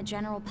prevalent in the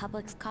general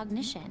public's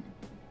cognition.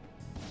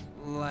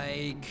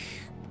 Like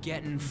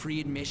getting free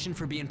admission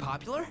for being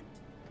popular?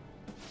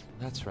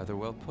 That's rather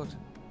well put.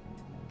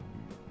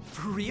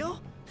 For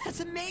real? That's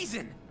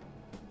amazing!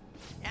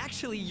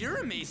 Actually, you're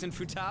amazing,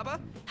 Futaba.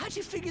 How'd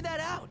you figure that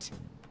out?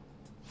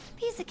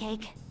 Piece of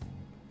cake.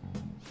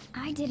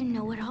 I didn't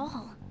know at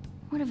all.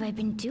 What have I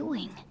been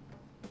doing?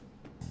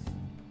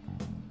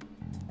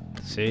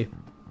 See?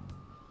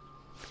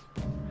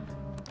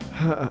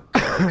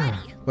 Ready,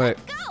 Right.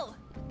 go!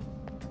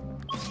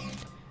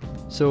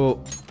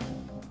 So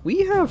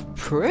we have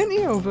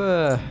plenty of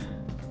a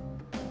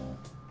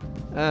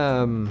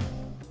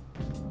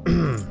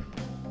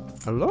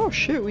lot of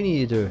shit we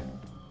need to do.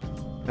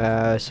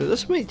 So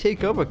this might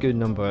take up a good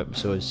number of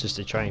episodes just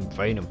to try and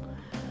find them.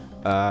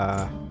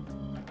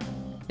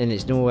 And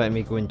it's no letting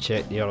me go and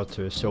check the other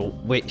two. So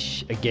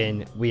which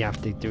again we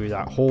have to do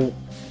that whole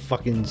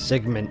fucking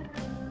segment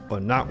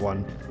on that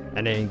one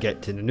and then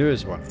get to the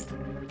newest one.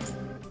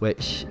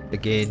 Which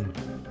again,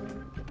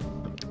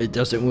 it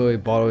doesn't really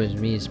bother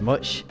me as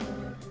much,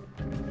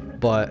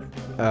 but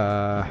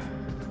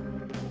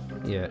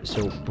yeah.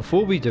 So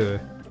before we do,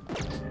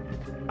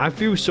 I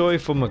feel sorry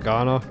for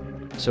Morgana,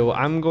 so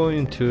I'm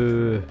going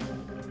to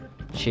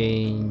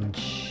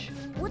change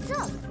What's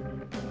up?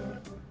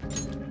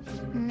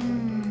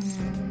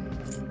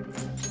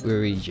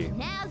 Luigi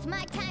Now's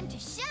my time to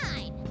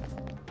shine.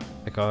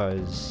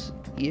 because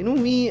you know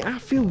me, I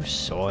feel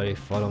sorry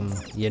for him.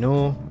 You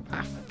know,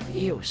 I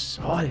feel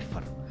sorry for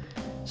him.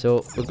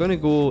 So we're gonna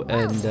go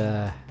and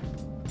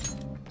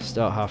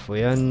start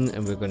halfway in,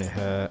 and we're gonna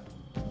hit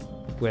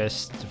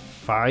quest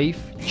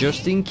 5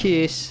 just in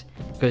case,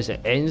 because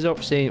it ends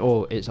up saying,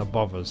 oh, it's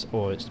above us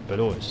or it's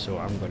below us. So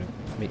I'm gonna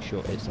make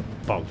sure it's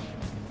above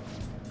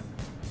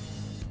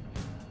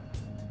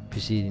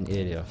preceding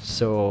area.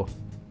 So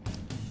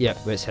yeah,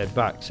 let's head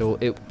back. So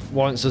it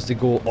wants us to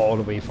go all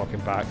the way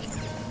fucking back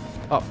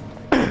up.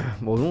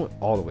 Well, not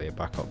all the way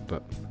back up,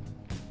 but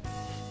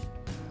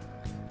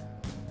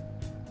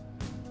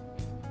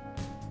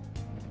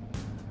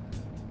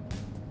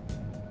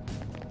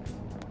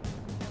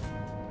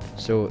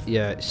so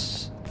yeah,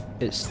 it's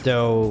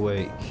still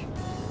like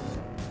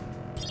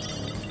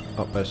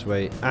up this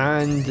way,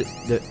 and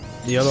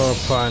the other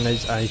plan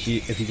is, if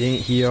you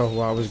didn't hear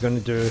what I was going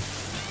to do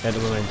at the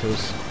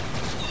mementos,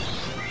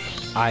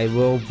 I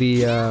will be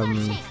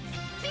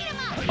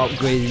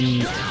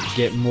upgrading to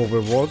get more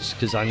rewards,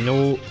 because I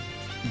know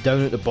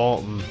down at the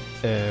bottom,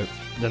 the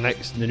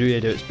new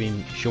area that's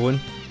been shown.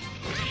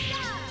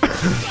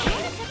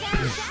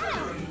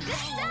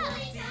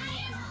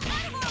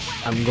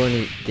 I'm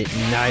going to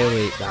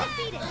annihilate that.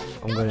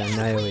 I'm going to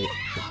annihilate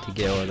it to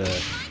get all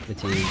the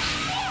materials,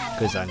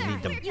 because I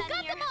need them. You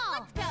got them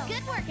all.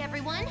 Good work,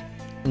 everyone.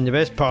 And the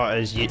best part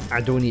is I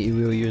don't need to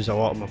really use a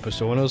lot of my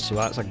personas, so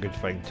that's a good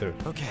thing too.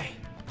 Okay.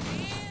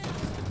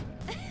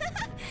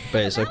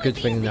 But it's a good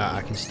thing that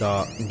I can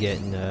start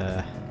getting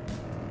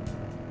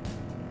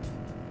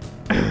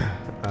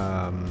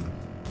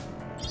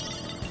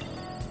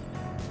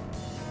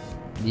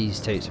these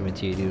types of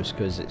materials,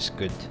 because it's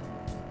good.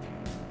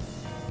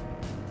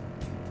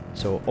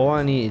 So all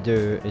I need to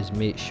do is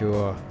make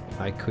sure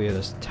I clear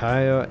this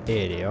entire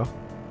area,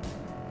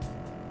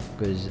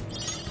 because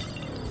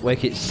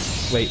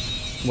like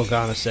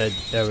Morgana said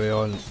earlier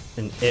on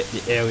in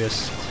the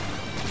earliest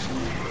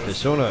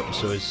Persona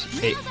episodes,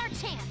 it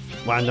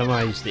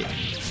randomised the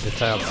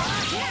entire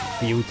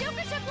field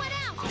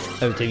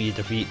every time you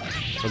defeat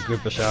a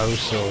group of shadows,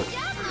 so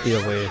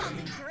either way.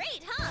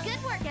 Great, huh?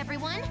 Good work,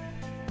 everyone.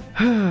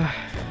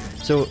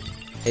 So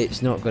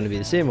it's not going to be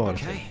the same order,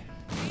 Okay.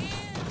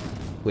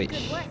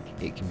 which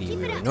it can be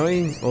really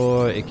annoying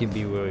or it can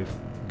be really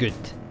good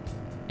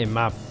in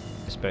my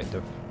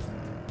perspective.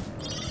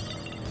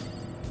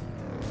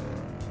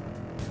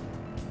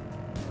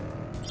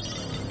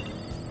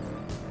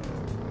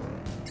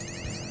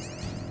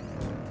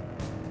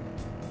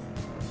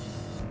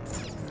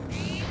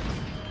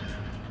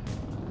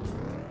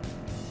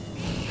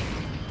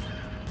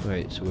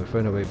 Right, so we're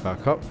found our way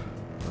back up.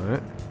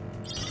 Alright.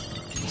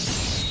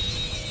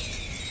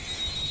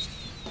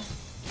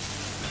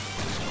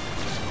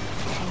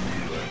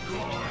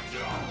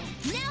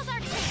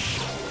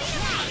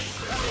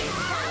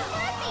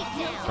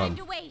 Fun.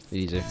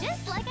 Easy.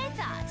 Just like I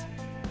thought.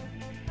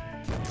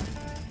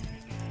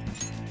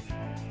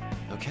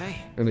 Okay.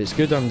 And it's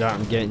good that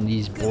I'm getting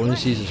these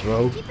bonuses as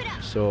well,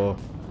 so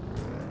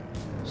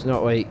it's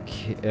not like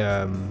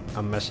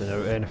I'm missing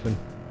out anything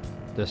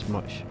this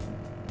much.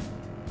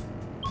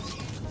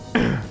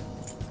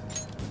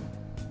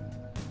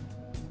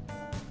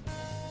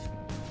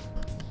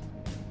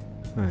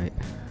 Right.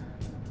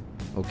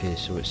 Okay,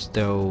 so it's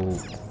still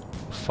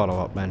follow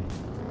up then.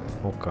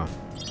 Okay.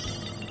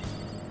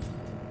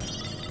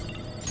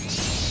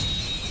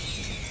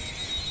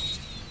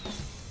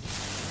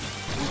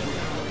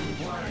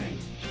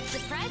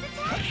 Surprise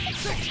attack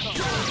successful.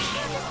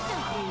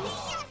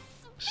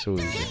 So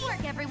easy. Good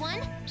work,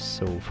 everyone.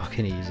 So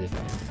fucking easy.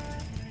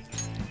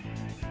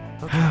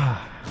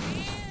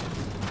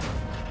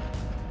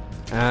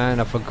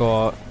 And I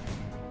forgot.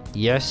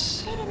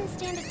 Yes. They didn't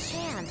stand a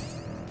chance.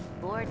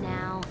 Bored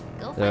now.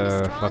 Go find a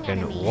The strong fucking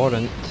enemy.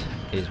 warrant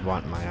is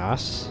wanting my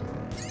ass.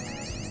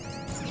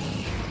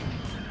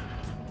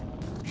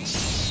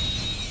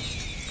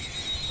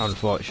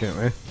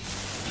 Unfortunately.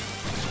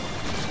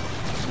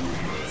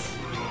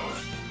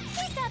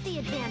 We've got the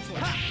advantage.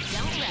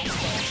 Don't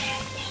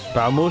rest.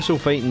 But I'm also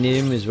fighting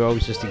him as well,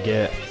 just to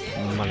get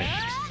money.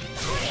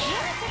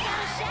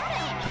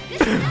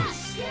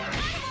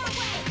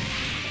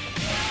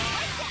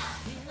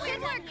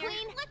 Good work,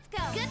 Queen. Let's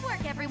go. Good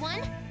work,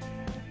 everyone.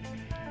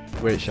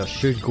 Which I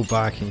should go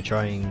back and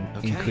try and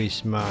Okay.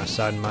 increase my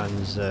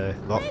Sandman's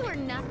luck They were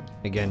not.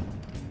 again.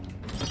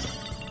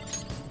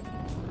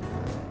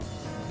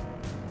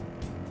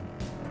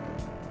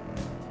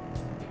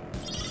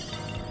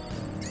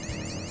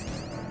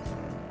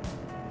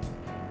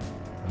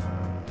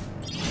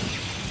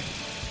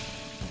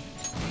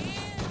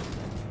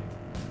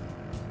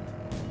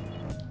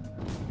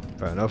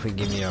 Fair enough, he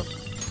gave me a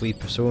free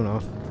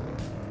persona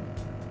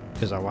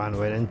because I ran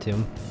right into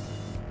him.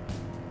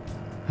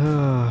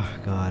 Oh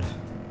god.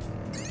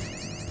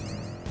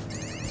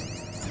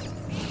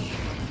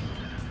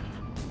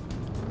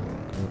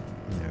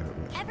 No.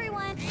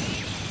 Everyone.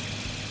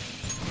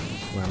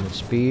 Ramming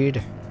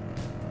speed.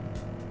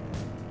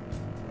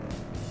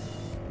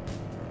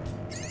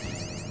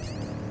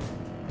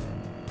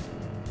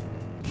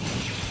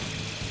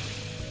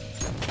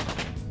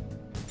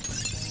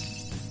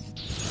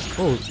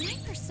 Oh. My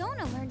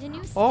persona learned a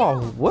new skill. Oh,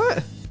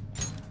 what?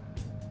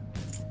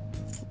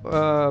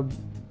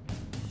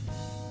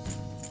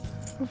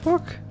 The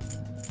fuck?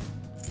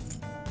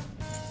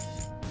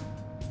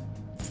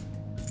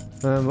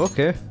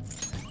 Okay.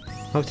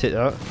 I'll take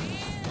that.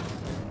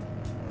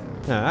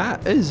 Nah,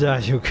 that is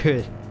actually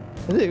good.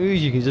 I didn't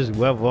realize you can just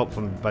level up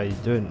from by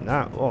doing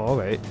that. Oh,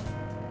 alright.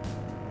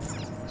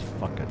 It's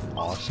fucking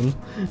awesome.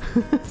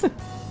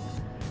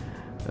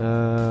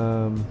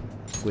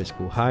 Let's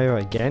go higher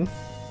again.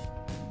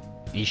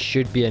 He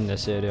should be in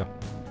this area.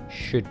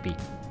 Should be.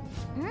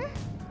 Hmm?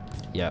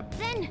 Yep.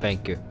 Then.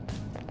 Thank you.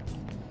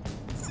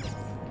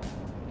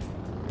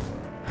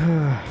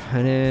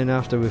 And then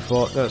after we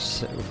fought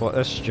this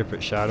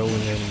stupid shadow,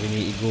 and then we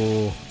need to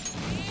go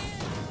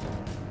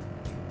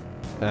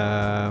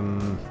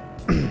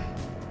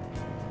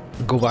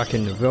go back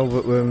in the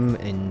Velvet Room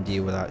and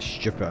deal with that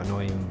stupid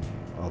annoying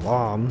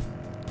alarm,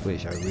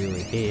 which I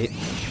really hate.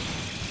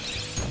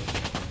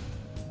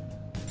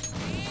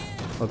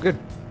 Oh good,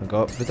 I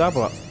got the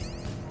tablet.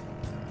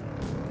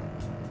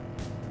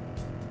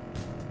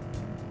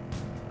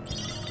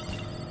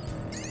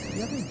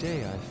 The other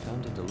day I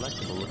found a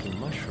delectable looking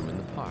mushroom in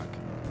the park.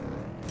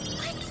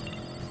 What?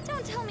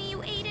 Don't tell me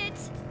you ate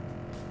it!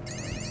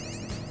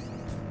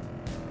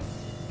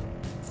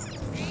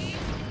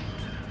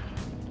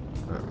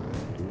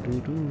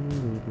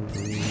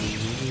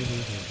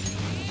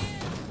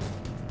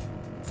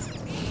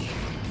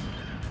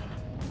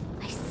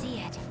 I see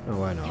it. Oh,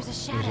 why not? There's a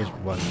Let's shadow. just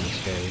run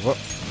this guy. What?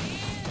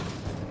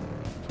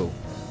 Cool.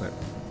 Right.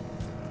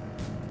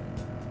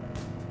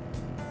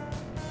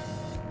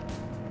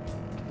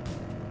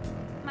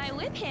 My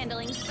whip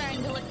handling's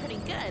starting to look pretty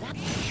good.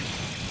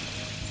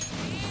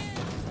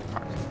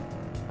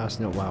 That's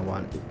not what I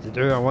want to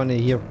do. I want to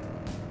hear.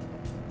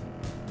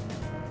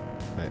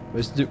 Right,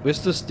 let's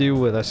just deal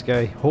with this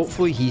guy.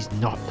 Hopefully he's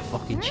not the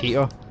fucking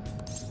cheater.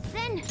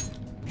 Then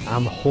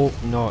I'm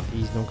hoping not.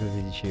 He's not going to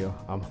be the cheater.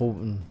 I'm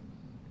hoping.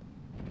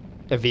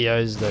 If he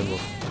is, then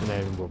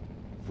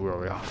we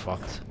are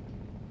fucked.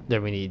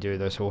 Then we need to do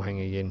this whole thing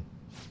again.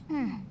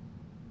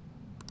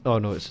 Oh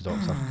no, it's the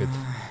doctor. Good.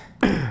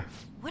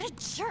 what a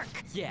jerk!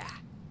 Yeah.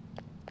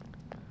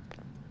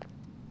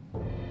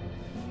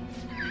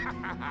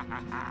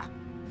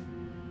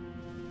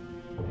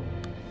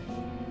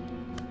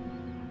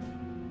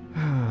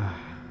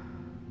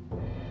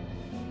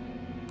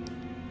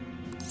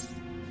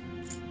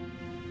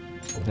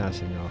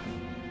 That's enough.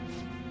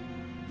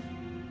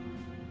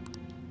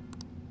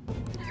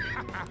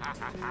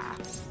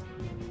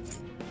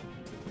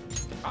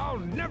 I'll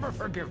never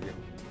forgive you.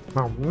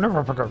 I'll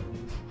never forget.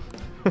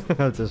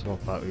 That's just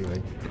what that we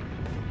like.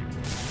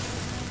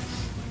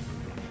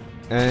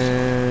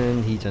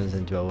 And he turns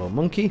into a little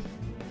monkey.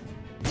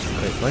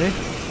 Quite funny.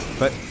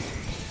 But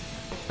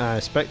I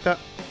expect that.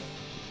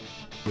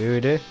 We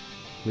will do.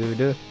 We will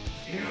do.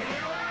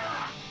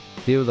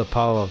 Feel the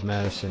power of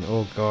medicine.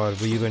 Oh god,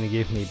 were you going to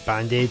give me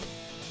Band-Aid?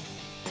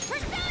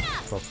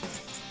 Persona! Oh,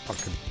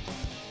 fucking.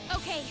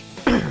 Okay.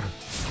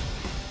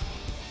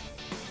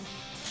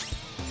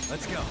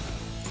 Let's go.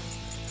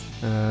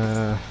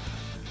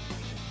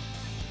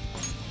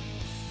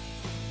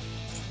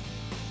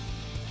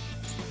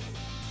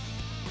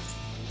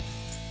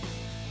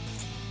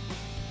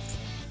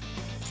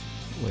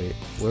 Wait,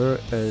 where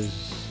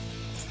is...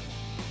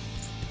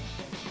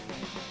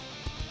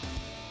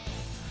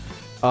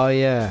 Oh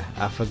yeah,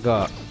 I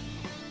forgot.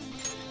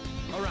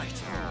 All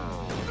right.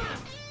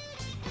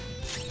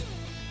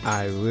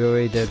 I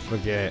really did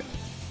forget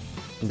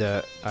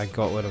that I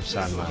got rid of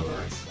Sandman.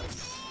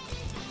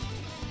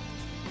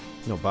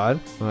 Not bad,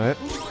 alright.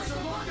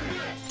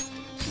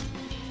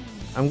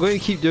 I'm going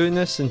to keep doing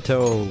this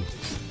until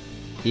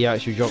he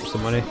actually drops the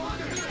money.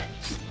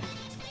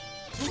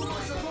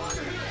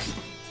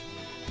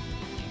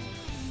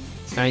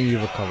 And you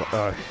recover.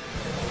 Oh. I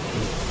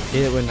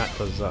hate it when that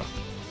does that.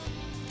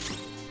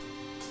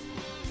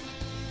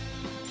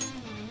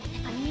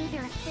 If I knew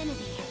their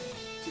affinity.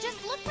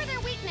 Just look for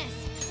their weakness.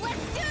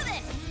 Let's do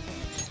this!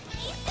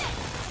 Eat this!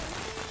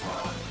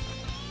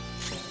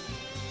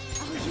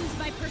 I'll use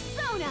my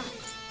persona!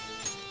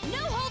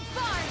 No holds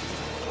barred!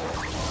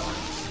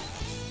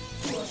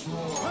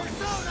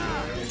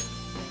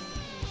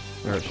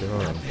 Alright, sure,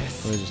 hold on.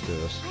 Let me just do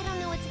this. I don't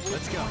know what's weak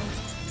Let's go. point.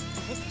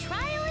 It's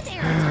trial and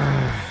error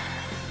time.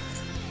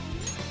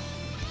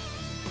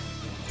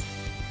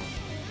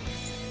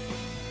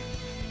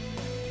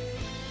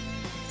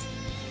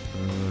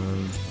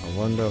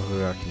 I wonder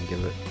who I can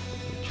give it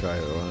a try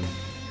it on.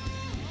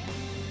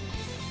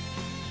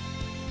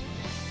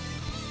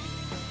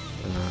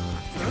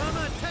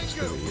 Let's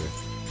do it here.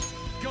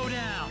 Go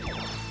down.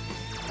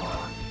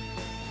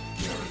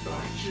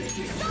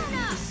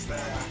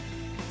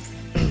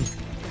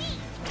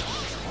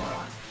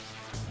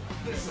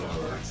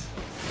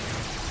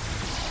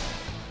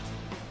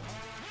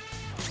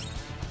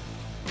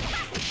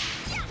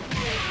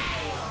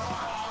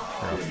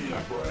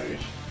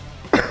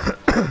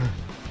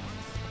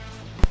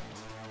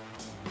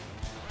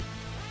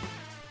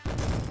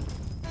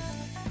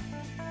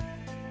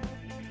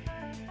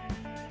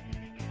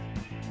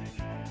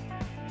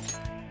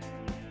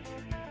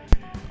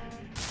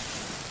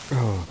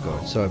 Oh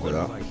god, sorry about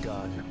that. Oh my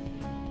god.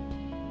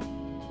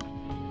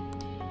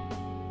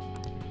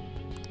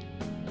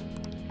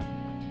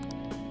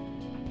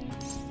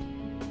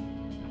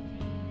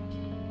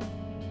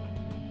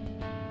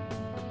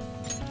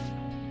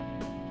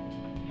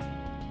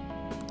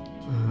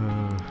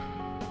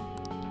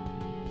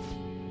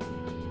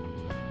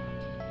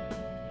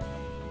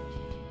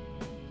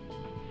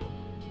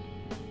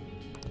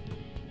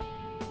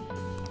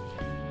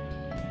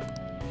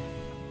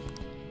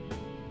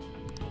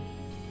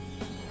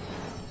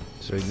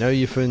 So now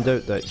you found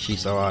out that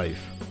she's alive.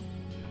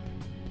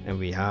 And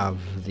we have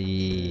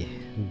the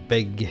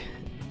big,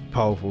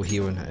 powerful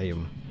healing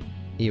item.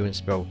 Healing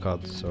spell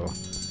card, so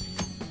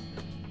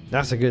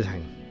That's a good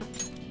thing.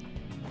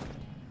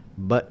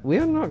 But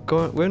we're not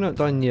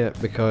done yet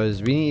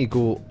because we need to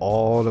go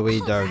all the way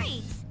down.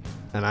 Right.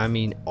 And I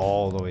mean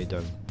all the way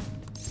down.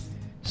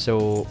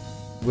 So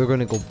we're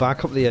gonna go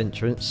back up the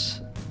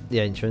entrance.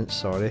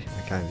 Sorry,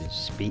 I can't even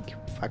speak.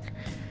 Fuck.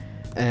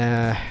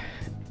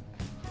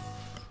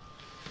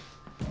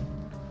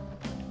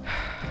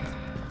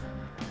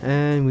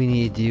 And we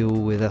need to deal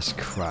with this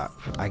crap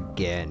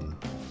again.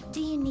 Do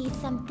you need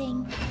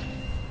something?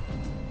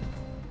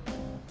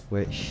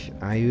 Which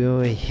I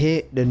really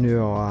hate the new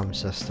alarm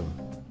system.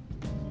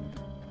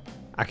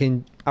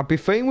 I'll be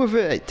fine with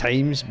it at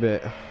times,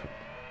 but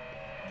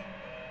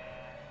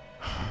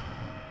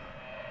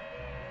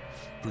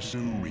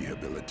pursue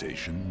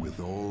rehabilitation with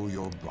all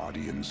your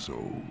body and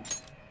soul.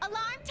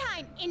 Alarm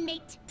time,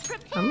 inmate!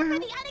 Prepare Alarm. for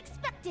the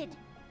unexpected!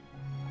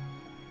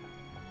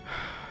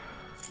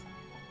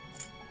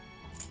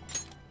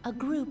 A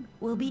group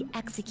will be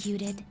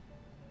executed.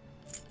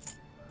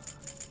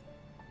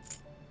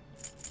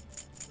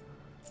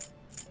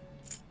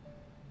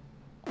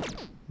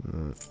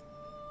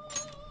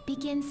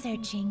 Begin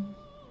searching.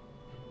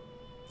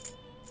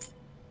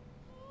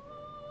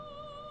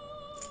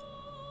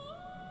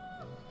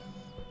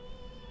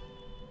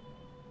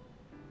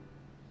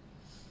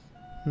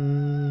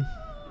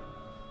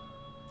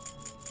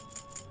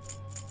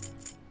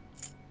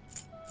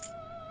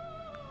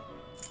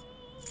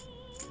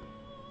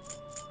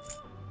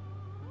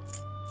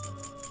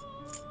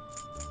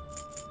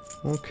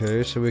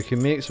 okay, so we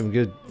can make some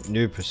good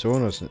new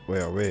personas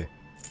right away.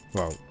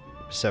 Well,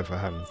 except for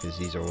him, because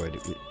he's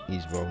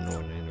well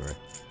known anyway.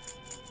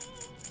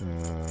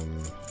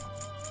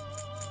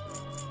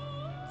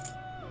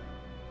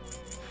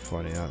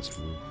 Funny, that's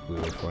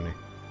really funny.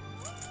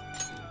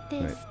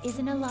 This is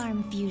an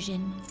alarm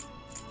fusion.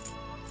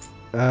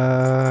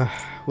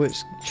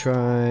 Let's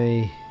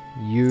try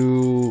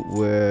you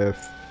with...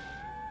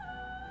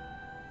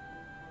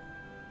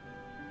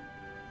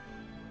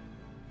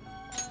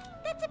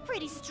 That's a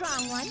pretty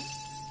strong one.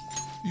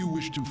 You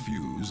wish to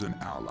fuse an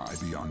ally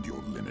beyond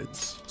your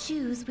limits.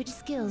 Choose which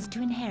skills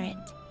to inherit.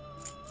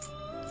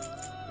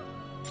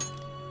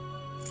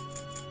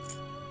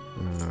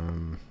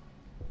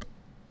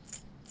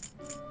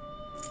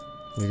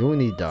 We don't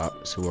need that,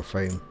 so we're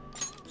fine.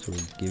 So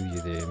we'll give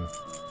you them.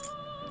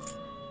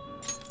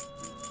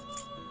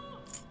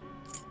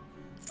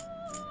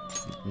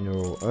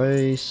 No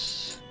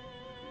ice.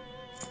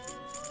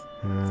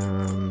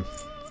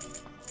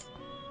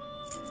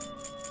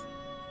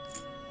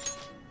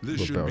 This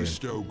should Rebellion.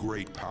 bestow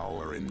great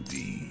power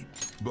indeed.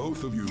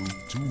 Both of you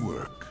to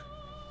work.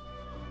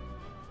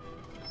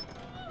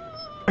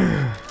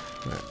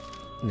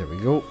 There we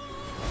go.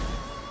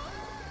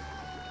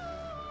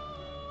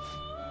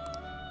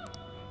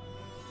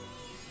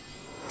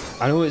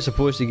 I know it's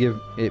supposed to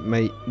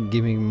might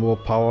give me more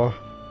power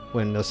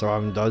when this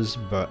alarm does,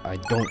 but I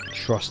don't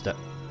trust it.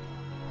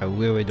 I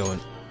really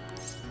don't.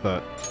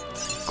 But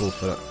go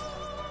for it.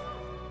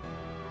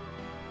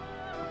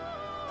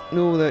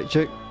 No, that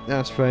chick,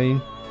 that's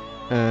fine.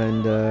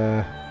 And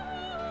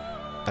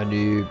a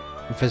new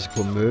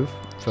physical move,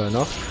 fair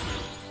enough.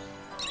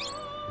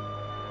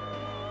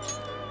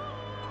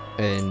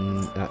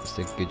 And that's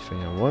the good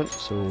thing I want,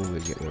 so we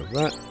get rid of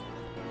that.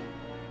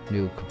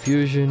 New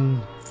confusion.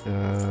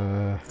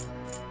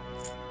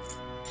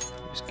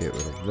 Let's get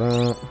rid of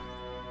that.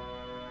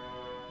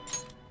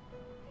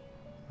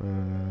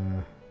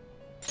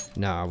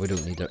 Nah, we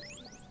don't need it.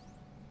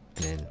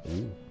 And then,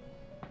 ooh.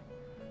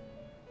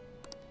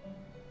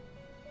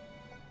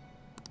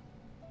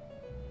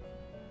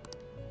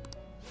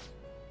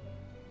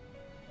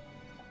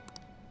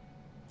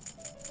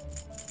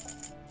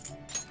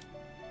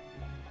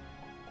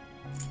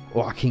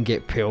 Oh, I can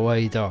get Pale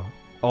Rider.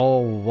 Oh,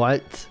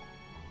 what?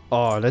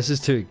 Oh, this is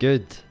too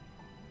good.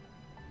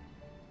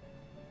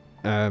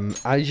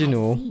 As you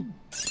know,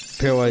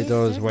 Pale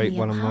Rider is like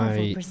one of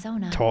my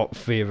top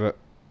favourite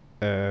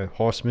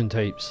horseman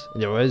types.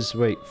 There is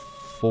like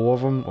 4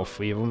 of them, or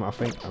 3 of them, I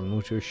think. I'm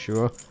not too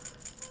sure.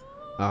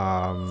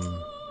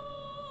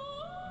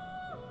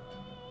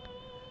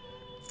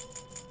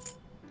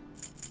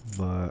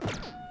 But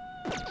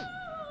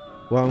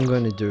what I'm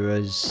going to do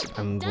is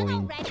I'm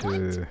going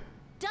to...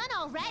 Done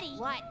already?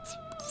 What?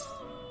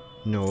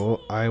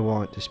 No, I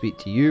want to speak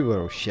to you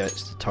little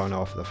shits to turn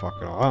off the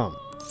fucking alarm.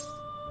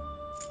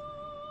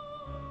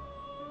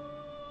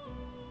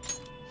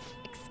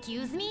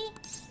 Excuse me?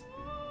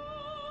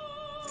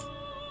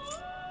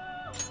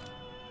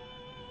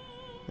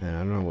 And I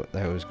don't know what the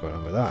hell is going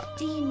on with that.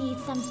 Do you need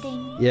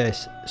something?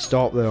 Yes,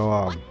 stop the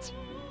alarm. What?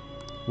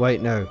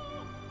 Wait, no.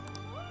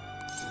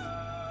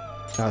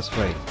 That's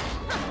fine.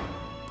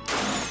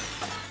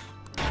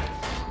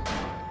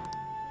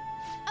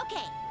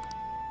 Okay.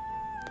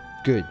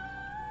 Good.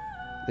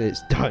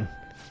 It's done.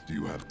 Do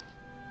you have...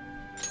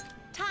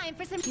 Time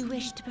for some... You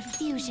wish to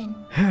perfusion.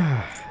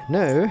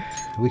 Now,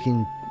 we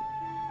can...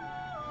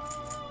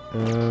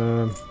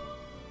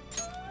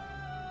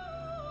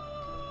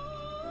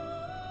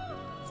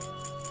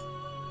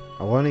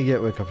 I want to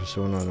get like a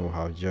persona I know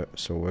how yet,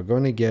 so we're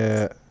going to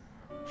get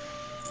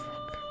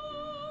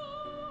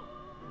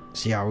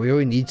See, I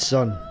really need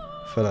sun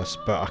for this,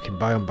 but I can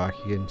buy them back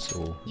again,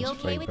 so You it's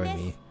okay fine with by this?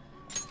 me.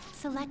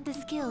 Select the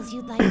skills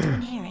you'd like to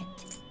inherit.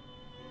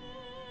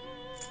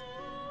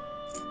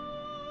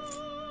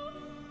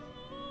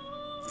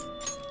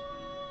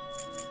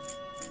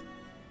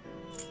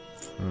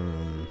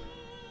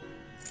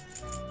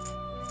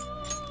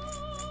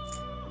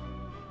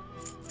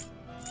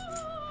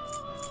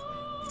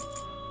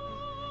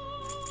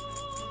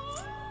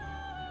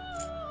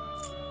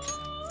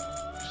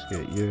 Let's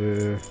get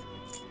you.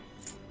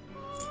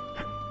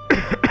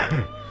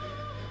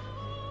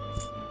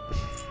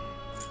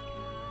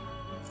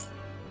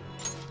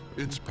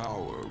 Its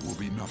power will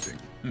be nothing.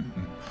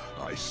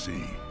 I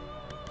see.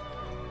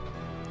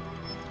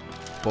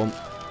 Bump.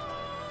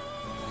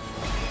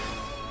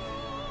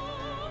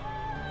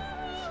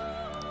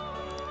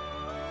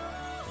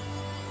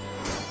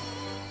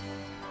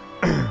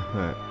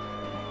 Right.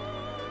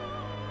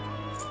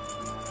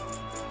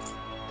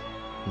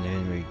 And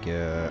then we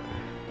get...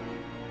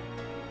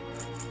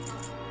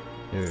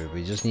 No,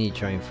 we just need to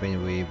try and find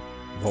a way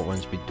what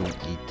ones we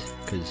don't need,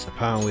 because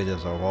apparently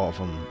there's a lot of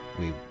them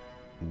we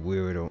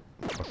don't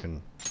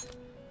fucking...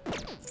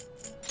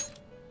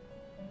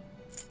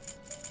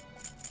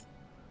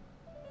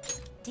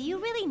 Do you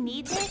really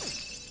need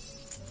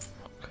this?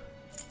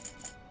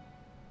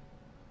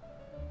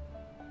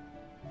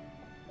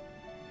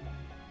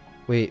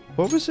 Wait,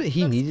 what was it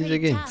he Looks needed pretty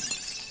again? tough.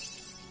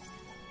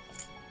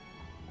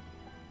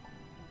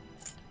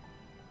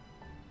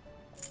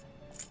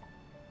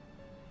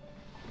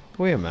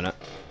 Wait a minute.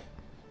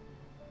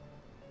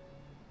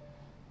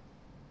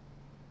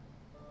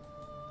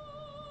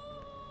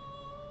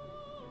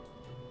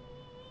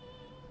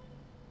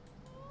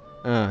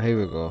 Ah, here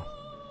we go.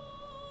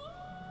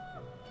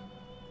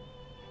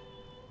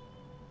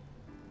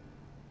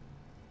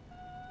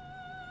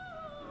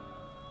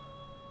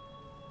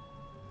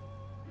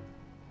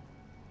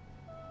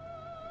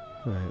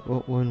 Right,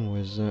 what one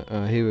was that?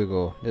 Ah, here we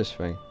go. This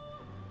thing.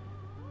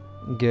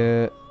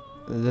 Get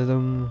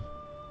them.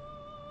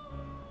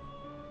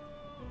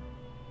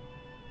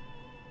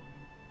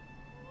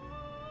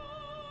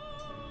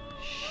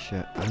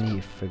 Shit, I need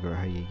to figure out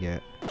how you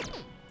get.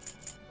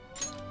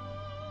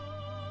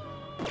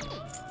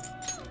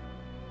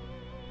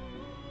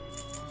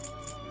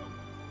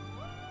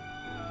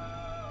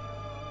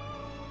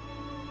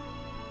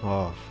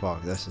 Oh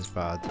fuck, this is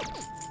bad.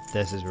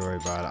 This is really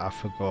bad. I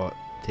forgot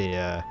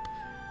to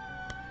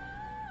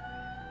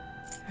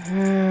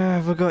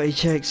I forgot to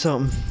check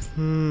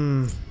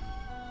something.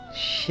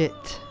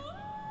 Shit.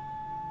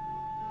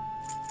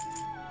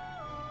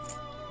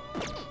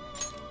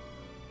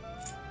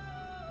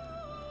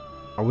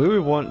 I really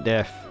want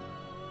death.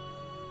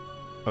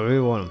 I really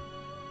want him.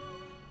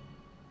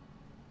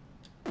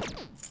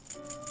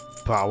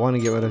 But I want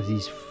to get rid of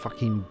these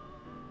fucking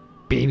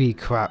baby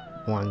crap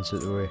ones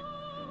out the way.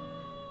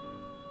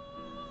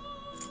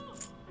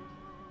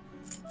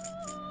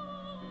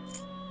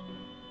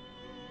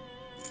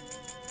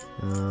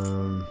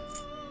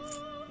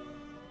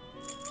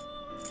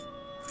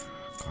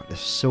 God, there's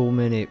so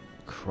many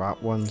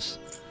crap ones.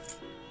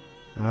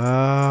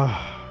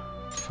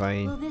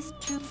 Fine. Will this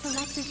troop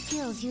select the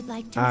skills you'd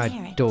like to I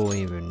inherit? don't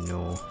even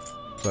know.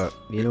 But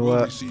you know Will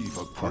what? receive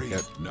a Fuck great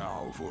it.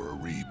 now for a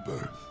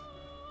rebirth.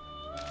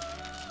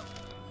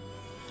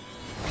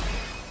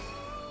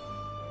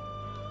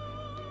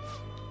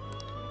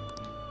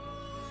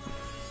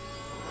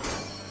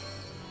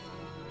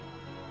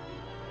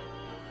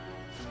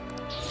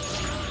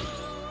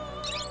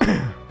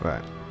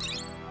 Right.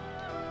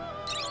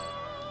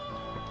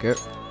 Okay.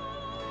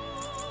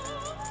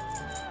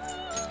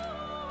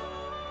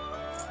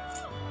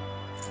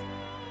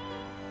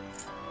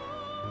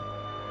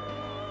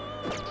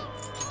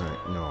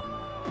 Right, no.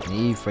 I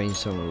need to find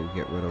someone we'll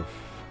get rid of.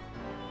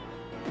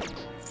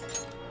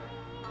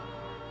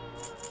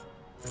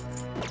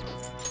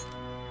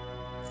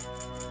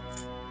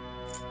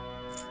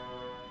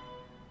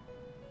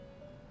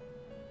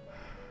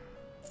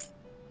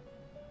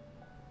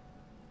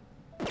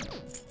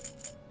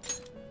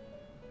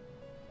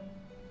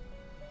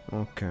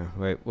 Okay,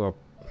 right, well.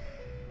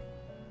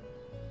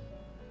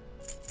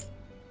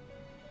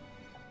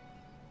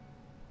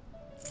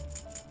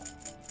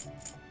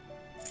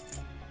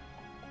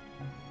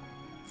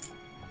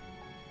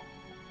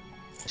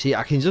 See,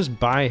 I can just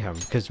buy him,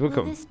 because look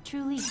Will at him. this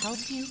truly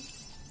help you?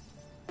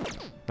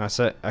 That's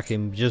it, I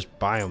can just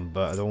buy him,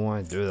 but I don't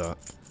want to do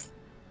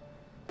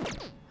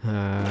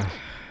that.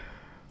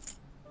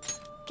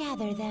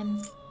 Gather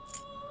them.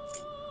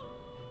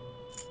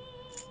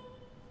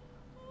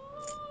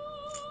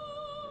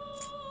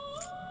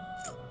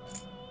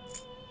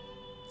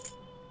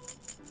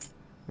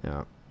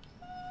 Yeah.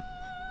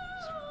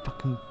 It's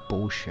fucking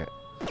bullshit.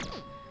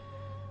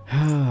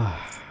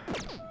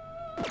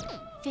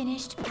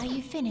 Finished? Are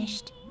you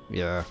finished?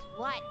 Yeah,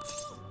 What?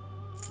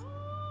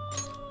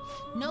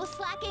 No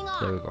slacking off.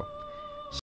 there we go.